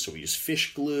glues. So we used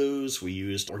fish glues, we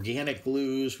used organic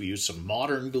glues, we used some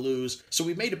modern glues. So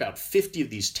we made about 50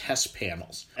 of these test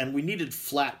panels. And we needed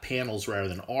flat panels rather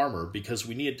than armor because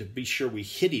we needed to be sure we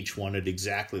hit each one at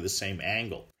exactly the same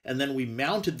angle. And then we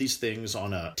mounted these things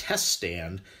on a test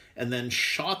stand and then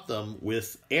shot them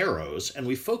with arrows. And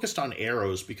we focused on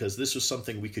arrows because this was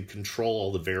something we could control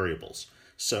all the variables.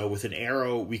 So with an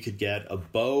arrow, we could get a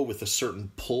bow with a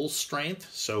certain pull strength.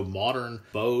 So modern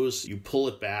bows, you pull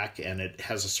it back and it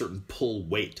has a certain pull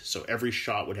weight. So every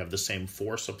shot would have the same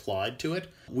force applied to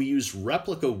it. We used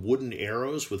replica wooden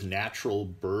arrows with natural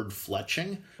bird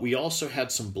fletching. We also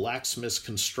had some blacksmiths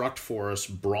construct for us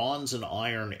bronze and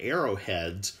iron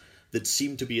arrowheads that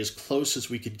seemed to be as close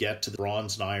as we could get to the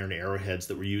bronze and iron arrowheads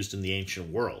that were used in the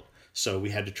ancient world. So we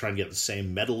had to try and get the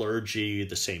same metallurgy,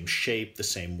 the same shape, the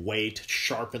same weight,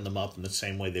 sharpen them up in the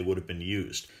same way they would have been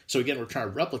used. So again, we're trying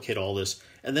to replicate all this,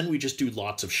 and then we just do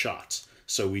lots of shots.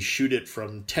 So we shoot it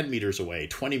from 10 meters away,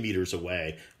 20 meters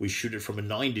away. We shoot it from a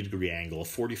 90-degree angle, a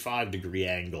 45-degree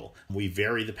angle. We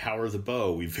vary the power of the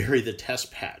bow. We vary the test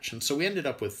patch. And so we ended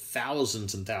up with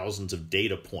thousands and thousands of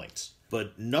data points.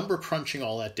 But number crunching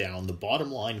all that down, the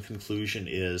bottom line conclusion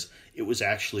is it was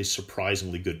actually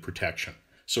surprisingly good protection.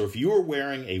 So if you were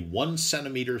wearing a 1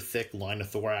 centimeter thick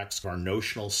Linothorax, our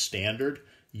notional standard,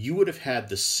 you would have had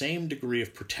the same degree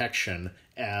of protection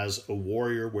as a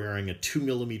warrior wearing a 2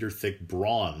 millimeter thick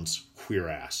bronze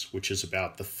cuirass, which is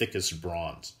about the thickest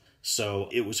bronze. So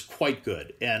it was quite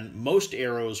good. And most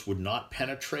arrows would not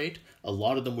penetrate. A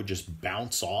lot of them would just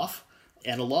bounce off.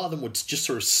 And a lot of them would just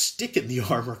sort of stick in the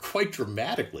armor quite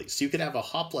dramatically. So you could have a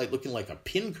hoplite looking like a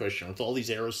pincushion with all these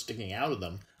arrows sticking out of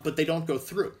them, but they don't go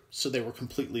through. So they were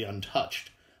completely untouched.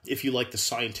 If you like the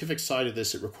scientific side of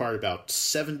this, it required about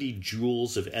 70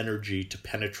 joules of energy to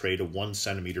penetrate a 1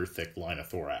 centimeter thick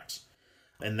Linothorax.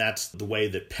 And that's the way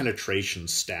that penetration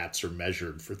stats are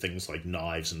measured for things like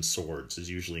knives and swords, is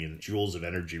usually in joules of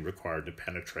energy required to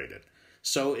penetrate it.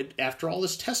 So after all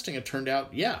this testing, it turned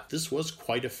out, yeah, this was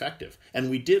quite effective. And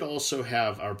we did also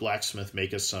have our blacksmith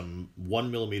make us some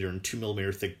 1 millimeter and 2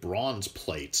 millimeter thick bronze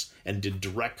plates and did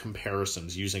direct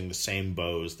comparisons using the same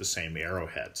bows, the same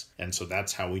arrowheads. And so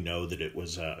that's how we know that it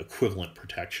was equivalent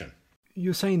protection.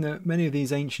 You're saying that many of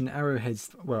these ancient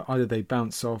arrowheads, well, either they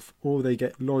bounce off or they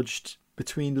get lodged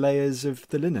between layers of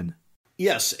the linen.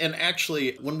 Yes, and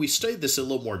actually, when we studied this in a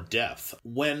little more depth,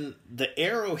 when the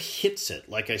arrow hits it,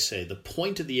 like I say, the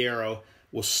point of the arrow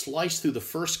will slice through the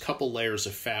first couple layers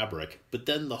of fabric, but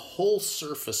then the whole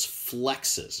surface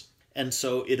flexes. And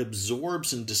so it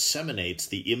absorbs and disseminates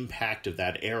the impact of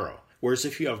that arrow. Whereas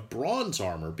if you have bronze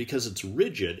armor, because it's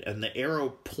rigid and the arrow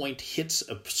point hits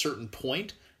a certain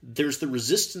point, there's the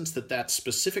resistance that that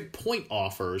specific point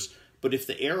offers, but if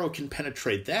the arrow can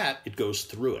penetrate that, it goes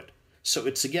through it. So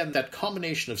it's, again, that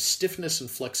combination of stiffness and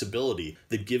flexibility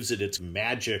that gives it its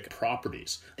magic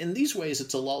properties. In these ways,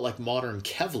 it's a lot like modern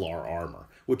Kevlar armor,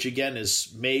 which, again,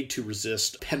 is made to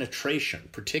resist penetration,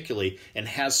 particularly, and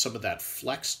has some of that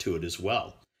flex to it as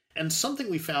well. And something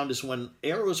we found is when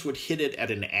arrows would hit it at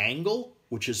an angle,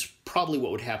 which is probably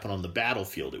what would happen on the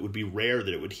battlefield. It would be rare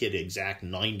that it would hit exact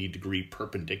 90-degree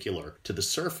perpendicular to the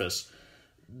surface.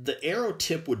 The arrow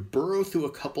tip would burrow through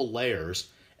a couple layers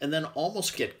and then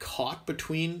almost get caught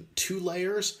between two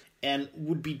layers and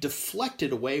would be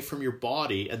deflected away from your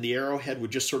body, and the arrowhead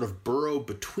would just sort of burrow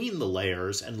between the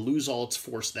layers and lose all its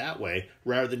force that way,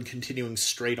 rather than continuing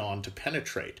straight on to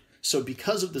penetrate. So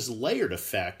because of this layered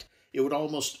effect, it would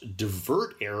almost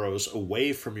divert arrows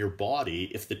away from your body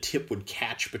if the tip would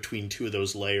catch between two of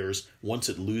those layers once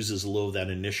it loses a little of that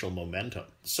initial momentum.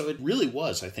 So it really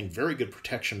was, I think, very good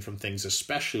protection from things,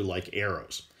 especially like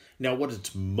arrows. Now, what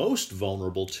it's most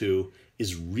vulnerable to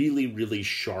is really, really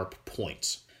sharp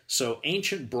points. So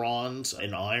ancient bronze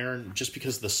and iron, just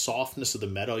because of the softness of the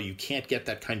metal, you can't get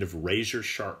that kind of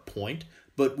razor-sharp point.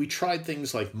 But we tried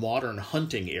things like modern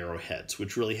hunting arrowheads,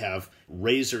 which really have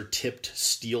razor-tipped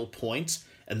steel points,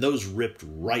 and those ripped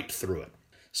right through it.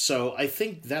 So I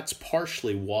think that's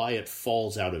partially why it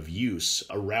falls out of use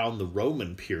around the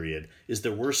Roman period, is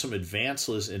there were some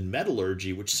advances in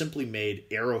metallurgy which simply made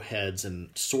arrowheads and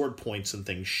sword points and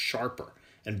things sharper.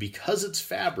 And because it's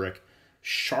fabric,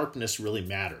 sharpness really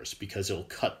matters because it'll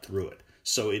cut through it.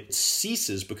 So it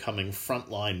ceases becoming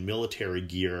frontline military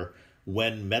gear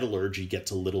when metallurgy gets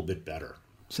a little bit better.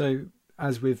 So,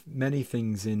 as with many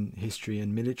things in history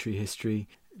and military history,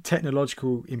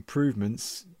 technological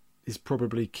improvements is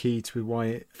probably key to why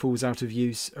it falls out of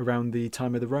use around the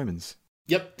time of the Romans.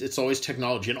 Yep, it's always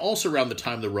technology. And also around the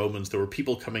time of the Romans, there were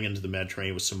people coming into the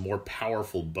Mediterranean with some more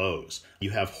powerful bows. You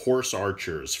have horse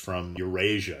archers from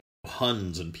Eurasia,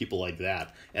 Huns and people like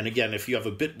that. And again, if you have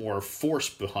a bit more force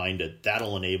behind it,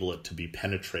 that'll enable it to be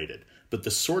penetrated. But the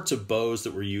sorts of bows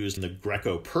that were used in the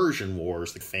Greco-Persian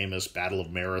wars, the famous Battle of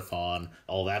Marathon,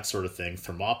 all that sort of thing,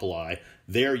 Thermopylae,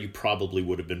 there you probably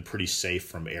would have been pretty safe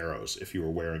from arrows if you were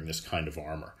wearing this kind of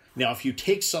armor. Now, if you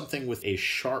take something with a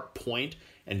sharp point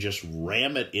and just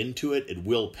ram it into it, it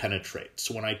will penetrate.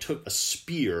 So when I took a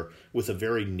spear with a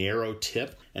very narrow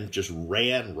tip and just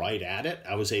ran right at it,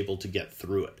 I was able to get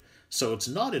through it. So it's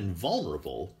not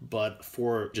invulnerable, but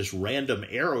for just random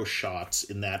arrow shots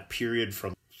in that period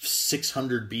from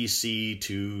 600 BC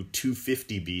to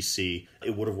 250 BC,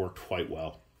 it would have worked quite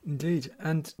well. Indeed.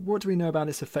 And what do we know about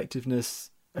its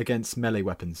effectiveness against melee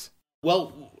weapons?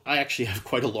 Well, I actually have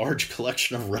quite a large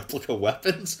collection of replica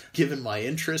weapons, given my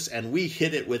interest, and we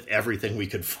hit it with everything we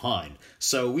could find.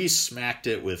 So we smacked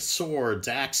it with swords,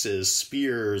 axes,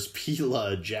 spears,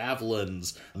 pila,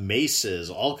 javelins, maces,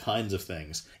 all kinds of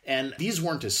things. And these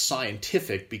weren't as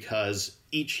scientific because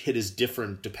each hit is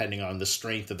different depending on the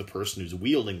strength of the person who's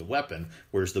wielding the weapon,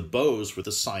 whereas the bows were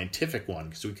the scientific one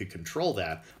because we could control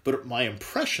that. But my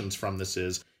impressions from this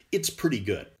is it's pretty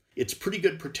good. It's pretty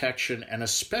good protection, and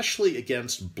especially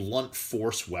against blunt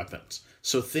force weapons.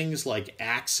 So things like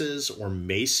axes or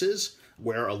maces,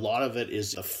 where a lot of it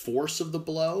is the force of the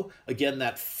blow. Again,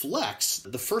 that flex,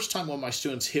 the first time one of my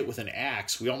students hit with an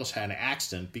axe, we almost had an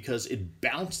accident because it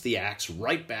bounced the axe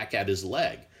right back at his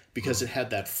leg because it had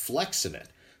that flex in it.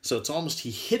 So it's almost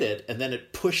he hit it and then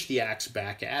it pushed the axe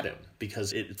back at him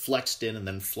because it flexed in and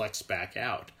then flexed back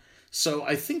out. So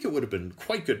I think it would have been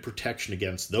quite good protection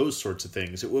against those sorts of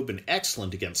things. It would have been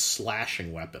excellent against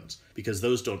slashing weapons because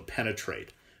those don't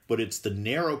penetrate. But it's the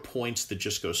narrow points that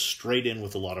just go straight in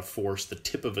with a lot of force, the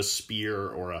tip of a spear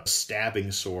or a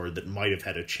stabbing sword that might have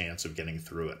had a chance of getting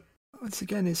through it. Once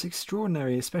again, it's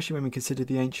extraordinary, especially when we consider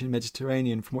the ancient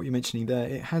Mediterranean, from what you're mentioning there.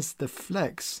 It has the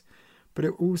flex, but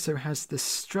it also has the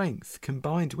strength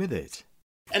combined with it.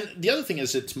 And the other thing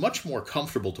is it's much more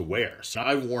comfortable to wear. So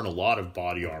I've worn a lot of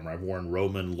body armor. I've worn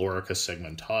Roman Lorica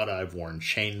segmentata, I've worn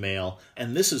chainmail,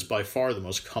 and this is by far the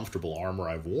most comfortable armor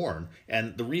I've worn.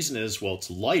 And the reason is, well, it's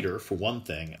lighter, for one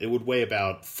thing. It would weigh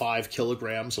about 5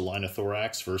 kilograms, a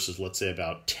Linothorax, versus, let's say,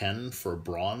 about 10 for a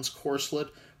bronze corselet,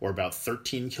 or about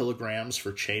 13 kilograms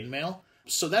for chainmail.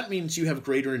 So that means you have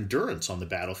greater endurance on the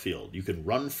battlefield. You can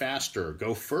run faster,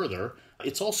 go further.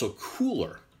 It's also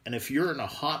cooler. And if you're in a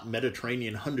hot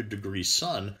Mediterranean 100-degree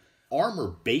sun, armor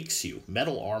bakes you.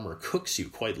 Metal armor cooks you,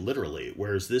 quite literally,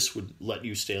 whereas this would let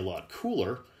you stay a lot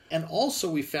cooler. And also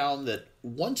we found that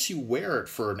once you wear it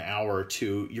for an hour or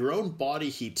two, your own body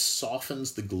heat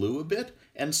softens the glue a bit,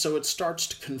 and so it starts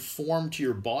to conform to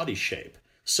your body shape.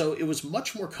 So it was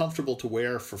much more comfortable to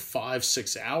wear for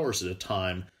 5-6 hours at a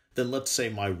time than, let's say,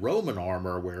 my Roman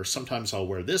armor, where sometimes I'll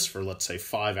wear this for, let's say,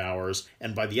 5 hours,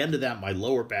 and by the end of that, my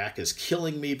lower back is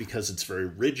killing me because it's very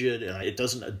rigid and it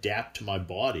doesn't adapt to my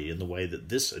body in the way that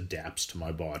this adapts to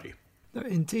my body. No,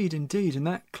 indeed. And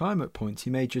that climate point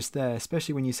you made just there,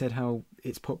 especially when you said how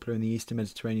it's popular in the Eastern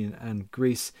Mediterranean and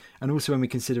Greece, and also when we're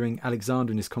considering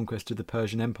Alexander and his conquest of the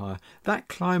Persian Empire, that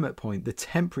climate point, the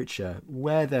temperature,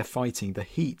 where they're fighting, the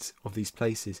heat of these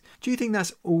places, do you think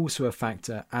that's also a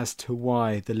factor as to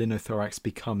why the Linothorax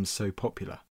becomes so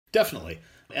popular? Definitely.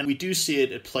 And we do see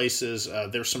it at places,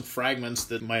 there's some fragments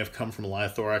that might have come from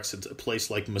Linothorax at a place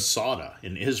like Masada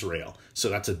in Israel. So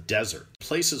that's a desert.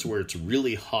 Places where it's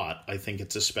really hot, I think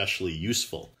it's especially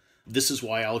useful. This is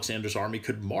why Alexander's army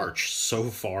could march so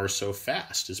far so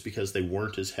fast, is because they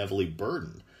weren't as heavily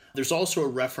burdened. There's also a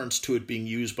reference to it being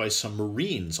used by some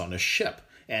Marines on a ship.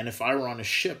 And if I were on a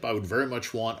ship, I would very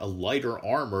much want a lighter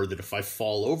armor that if I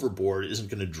fall overboard isn't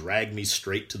going to drag me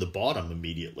straight to the bottom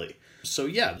immediately. So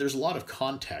yeah, there's a lot of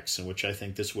context in which I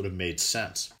think this would have made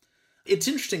sense. It's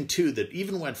interesting, too, that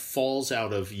even when it falls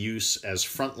out of use as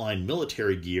frontline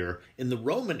military gear, in the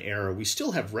Roman era, we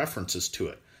still have references to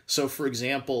it. So, for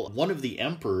example, one of the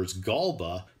emperors,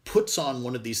 Galba, puts on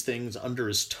one of these things under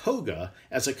his toga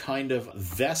as a kind of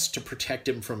vest to protect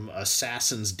him from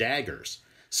assassins' daggers.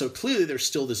 So clearly there's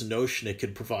still this notion it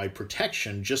could provide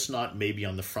protection, just not maybe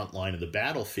on the front line of the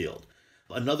battlefield.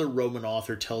 Another Roman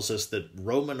author tells us that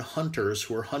Roman hunters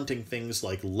who were hunting things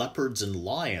like leopards and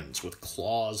lions with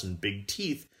claws and big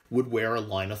teeth would wear a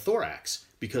linothorax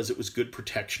because it was good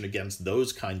protection against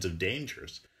those kinds of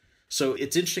dangers. So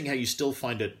it's interesting how you still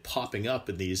find it popping up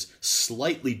in these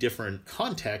slightly different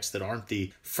contexts that aren't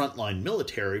the frontline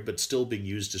military, but still being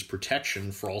used as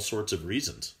protection for all sorts of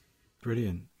reasons.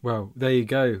 Brilliant. Well, there you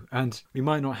go. And we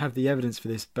might not have the evidence for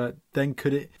this, but then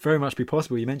could it very much be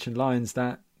possible, you mentioned lions,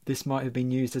 that this might have been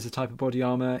used as a type of body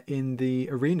armor in the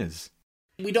arenas?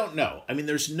 We don't know. I mean,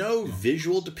 there's no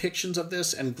visual depictions of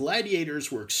this, and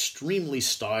gladiators were extremely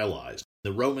stylized.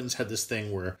 The Romans had this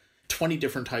thing where 20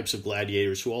 different types of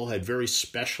gladiators who all had very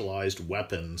specialized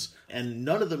weapons, and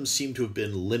none of them seem to have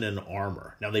been linen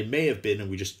armor. Now, they may have been, and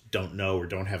we just don't know or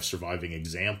don't have surviving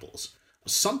examples.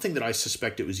 Something that I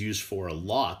suspect it was used for a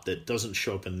lot that doesn't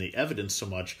show up in the evidence so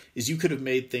much is you could have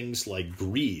made things like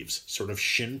greaves, sort of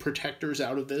shin protectors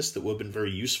out of this that would have been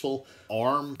very useful,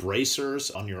 arm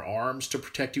bracers on your arms to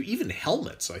protect you, even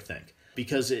helmets, I think,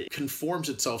 because it conforms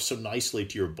itself so nicely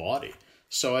to your body.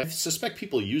 So I suspect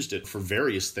people used it for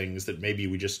various things that maybe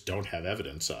we just don't have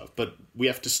evidence of, but we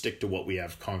have to stick to what we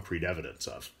have concrete evidence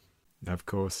of. Of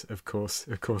course.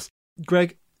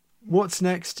 Greg, what's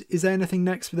next? Is there anything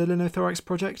next for the Linothorax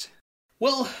project?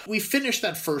 Well, we finished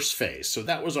that first phase, so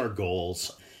that was our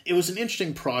goals. It was an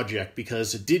interesting project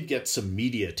because it did get some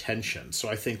media attention. So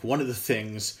I think one of the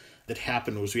things that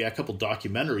happened was we had a couple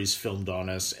documentaries filmed on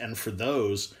us, and for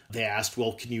those, they asked,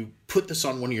 well, can you put this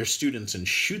on one of your students and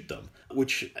shoot them?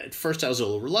 Which at first I was a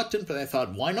little reluctant, but I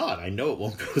thought, why not? I know it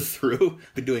won't go through.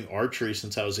 I've been doing archery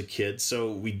since I was a kid,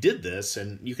 so we did this,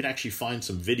 and you can actually find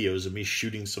some videos of me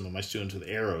shooting some of my students with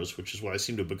arrows, which is what I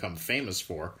seem to have become famous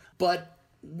for. But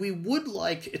we would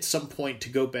like at some point to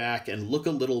go back and look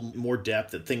a little more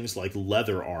depth at things like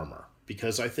leather armor,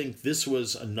 because I think this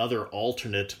was another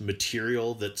alternate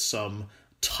material that some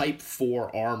Type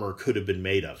 4 armor could have been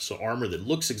made of. So armor that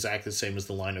looks exactly the same as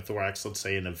the Linothorax, let's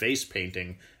say in a vase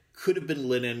painting, could have been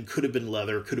linen, could have been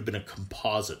leather, could have been a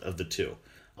composite of the two.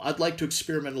 I'd like to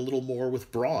experiment a little more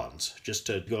with bronze, just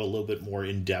to go a little bit more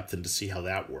in depth and to see how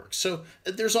that works. So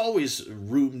there's always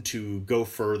room to go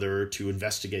further, to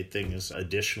investigate things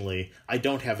additionally. I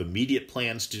don't have immediate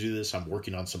plans to do this. I'm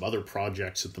working on some other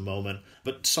projects at the moment,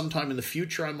 but sometime in the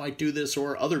future I might do this,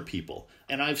 or other people.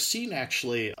 And I've seen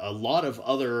actually a lot of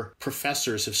other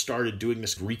professors have started doing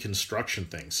this reconstruction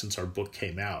thing since our book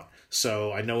came out.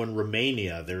 So I know in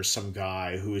Romania there's some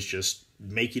guy who is just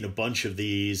making a bunch of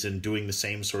these and doing the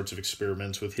same sorts of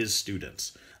experiments with his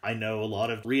students. I know a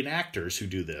lot of reenactors who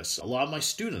do this. A lot of my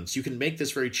students, you can make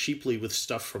this very cheaply with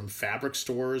stuff from fabric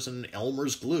stores and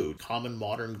Elmer's glue, common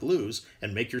modern glues,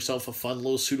 and make yourself a fun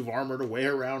little suit of armor to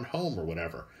wear around home or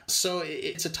whatever. So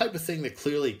it's a type of thing that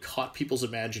clearly caught people's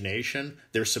imagination.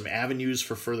 There's some avenues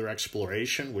for further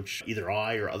exploration, which either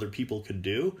I or other people could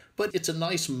do. But it's a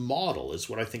nice model, is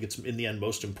what I think it's in the end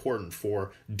most important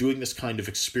for doing this kind of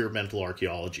experimental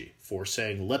archaeology, for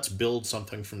saying, let's build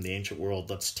something from the ancient world,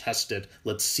 let's test it,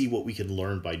 let's see what we can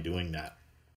learn by doing that.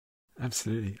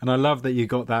 Absolutely. And I love that you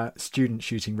got that student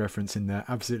shooting reference in there.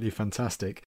 Absolutely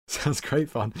fantastic. Sounds great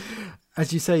fun.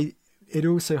 As you say, it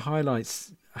also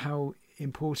highlights how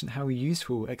important, how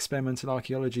useful experimental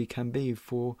archaeology can be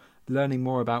for learning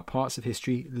more about parts of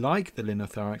history like the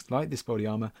Linothorax, like this body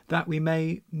armour, that we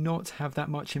may not have that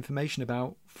much information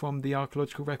about from the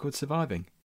archaeological record surviving.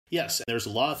 Yes, there's a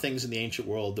lot of things in the ancient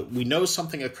world that we know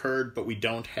something occurred, but we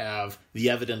don't have the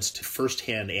evidence to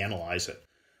firsthand analyze it.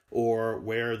 Or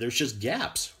where there's just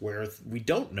gaps, where we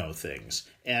don't know things.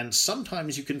 And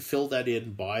sometimes you can fill that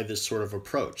in by this sort of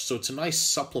approach. So it's a nice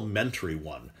supplementary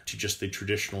one to just the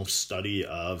traditional study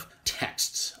of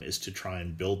texts, is to try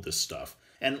and build this stuff.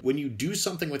 And when you do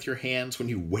something with your hands, when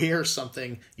you wear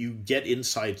something, you get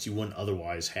insights you wouldn't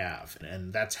otherwise have.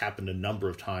 And that's happened a number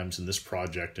of times in this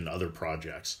project and other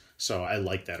projects. So I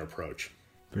like that approach.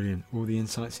 Brilliant. All the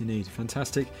insights you need.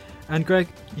 Fantastic. And Greg,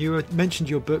 you mentioned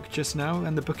your book just now,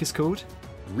 and the book is called?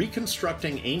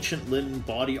 Reconstructing Ancient Linen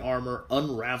Body Armor,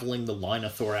 Unraveling the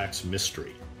Linothorax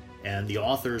Mystery. And the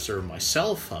authors are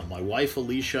myself, my wife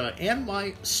Alicia, and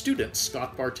my student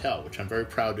Scott Bartell, which I'm very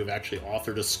proud to have actually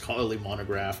authored a scholarly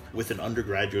monograph with an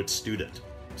undergraduate student.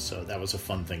 So that was a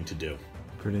fun thing to do.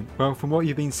 Brilliant. Well, from what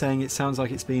you've been saying, it sounds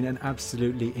like it's been an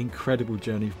absolutely incredible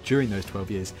journey during those 12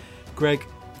 years. Greg,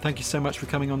 thank you so much for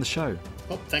coming on the show.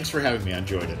 Well, thanks for having me. I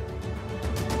enjoyed it.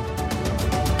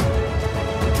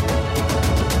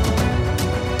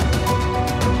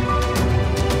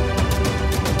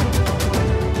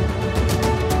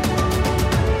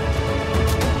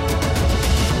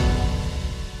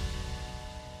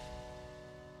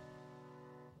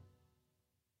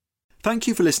 Thank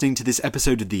you for listening to this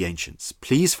episode of The Ancients.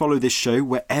 Please follow this show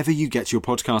wherever you get your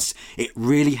podcasts. It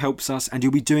really helps us and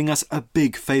you'll be doing us a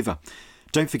big favour.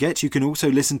 Don't forget you can also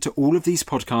listen to all of these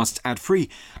podcasts ad-free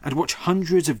and watch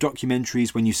hundreds of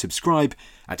documentaries when you subscribe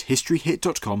at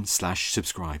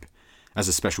historyhit.com/subscribe. As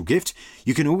a special gift,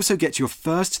 you can also get your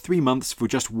first 3 months for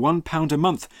just £1 a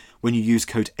month when you use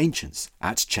code ANCIENTS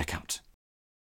at checkout.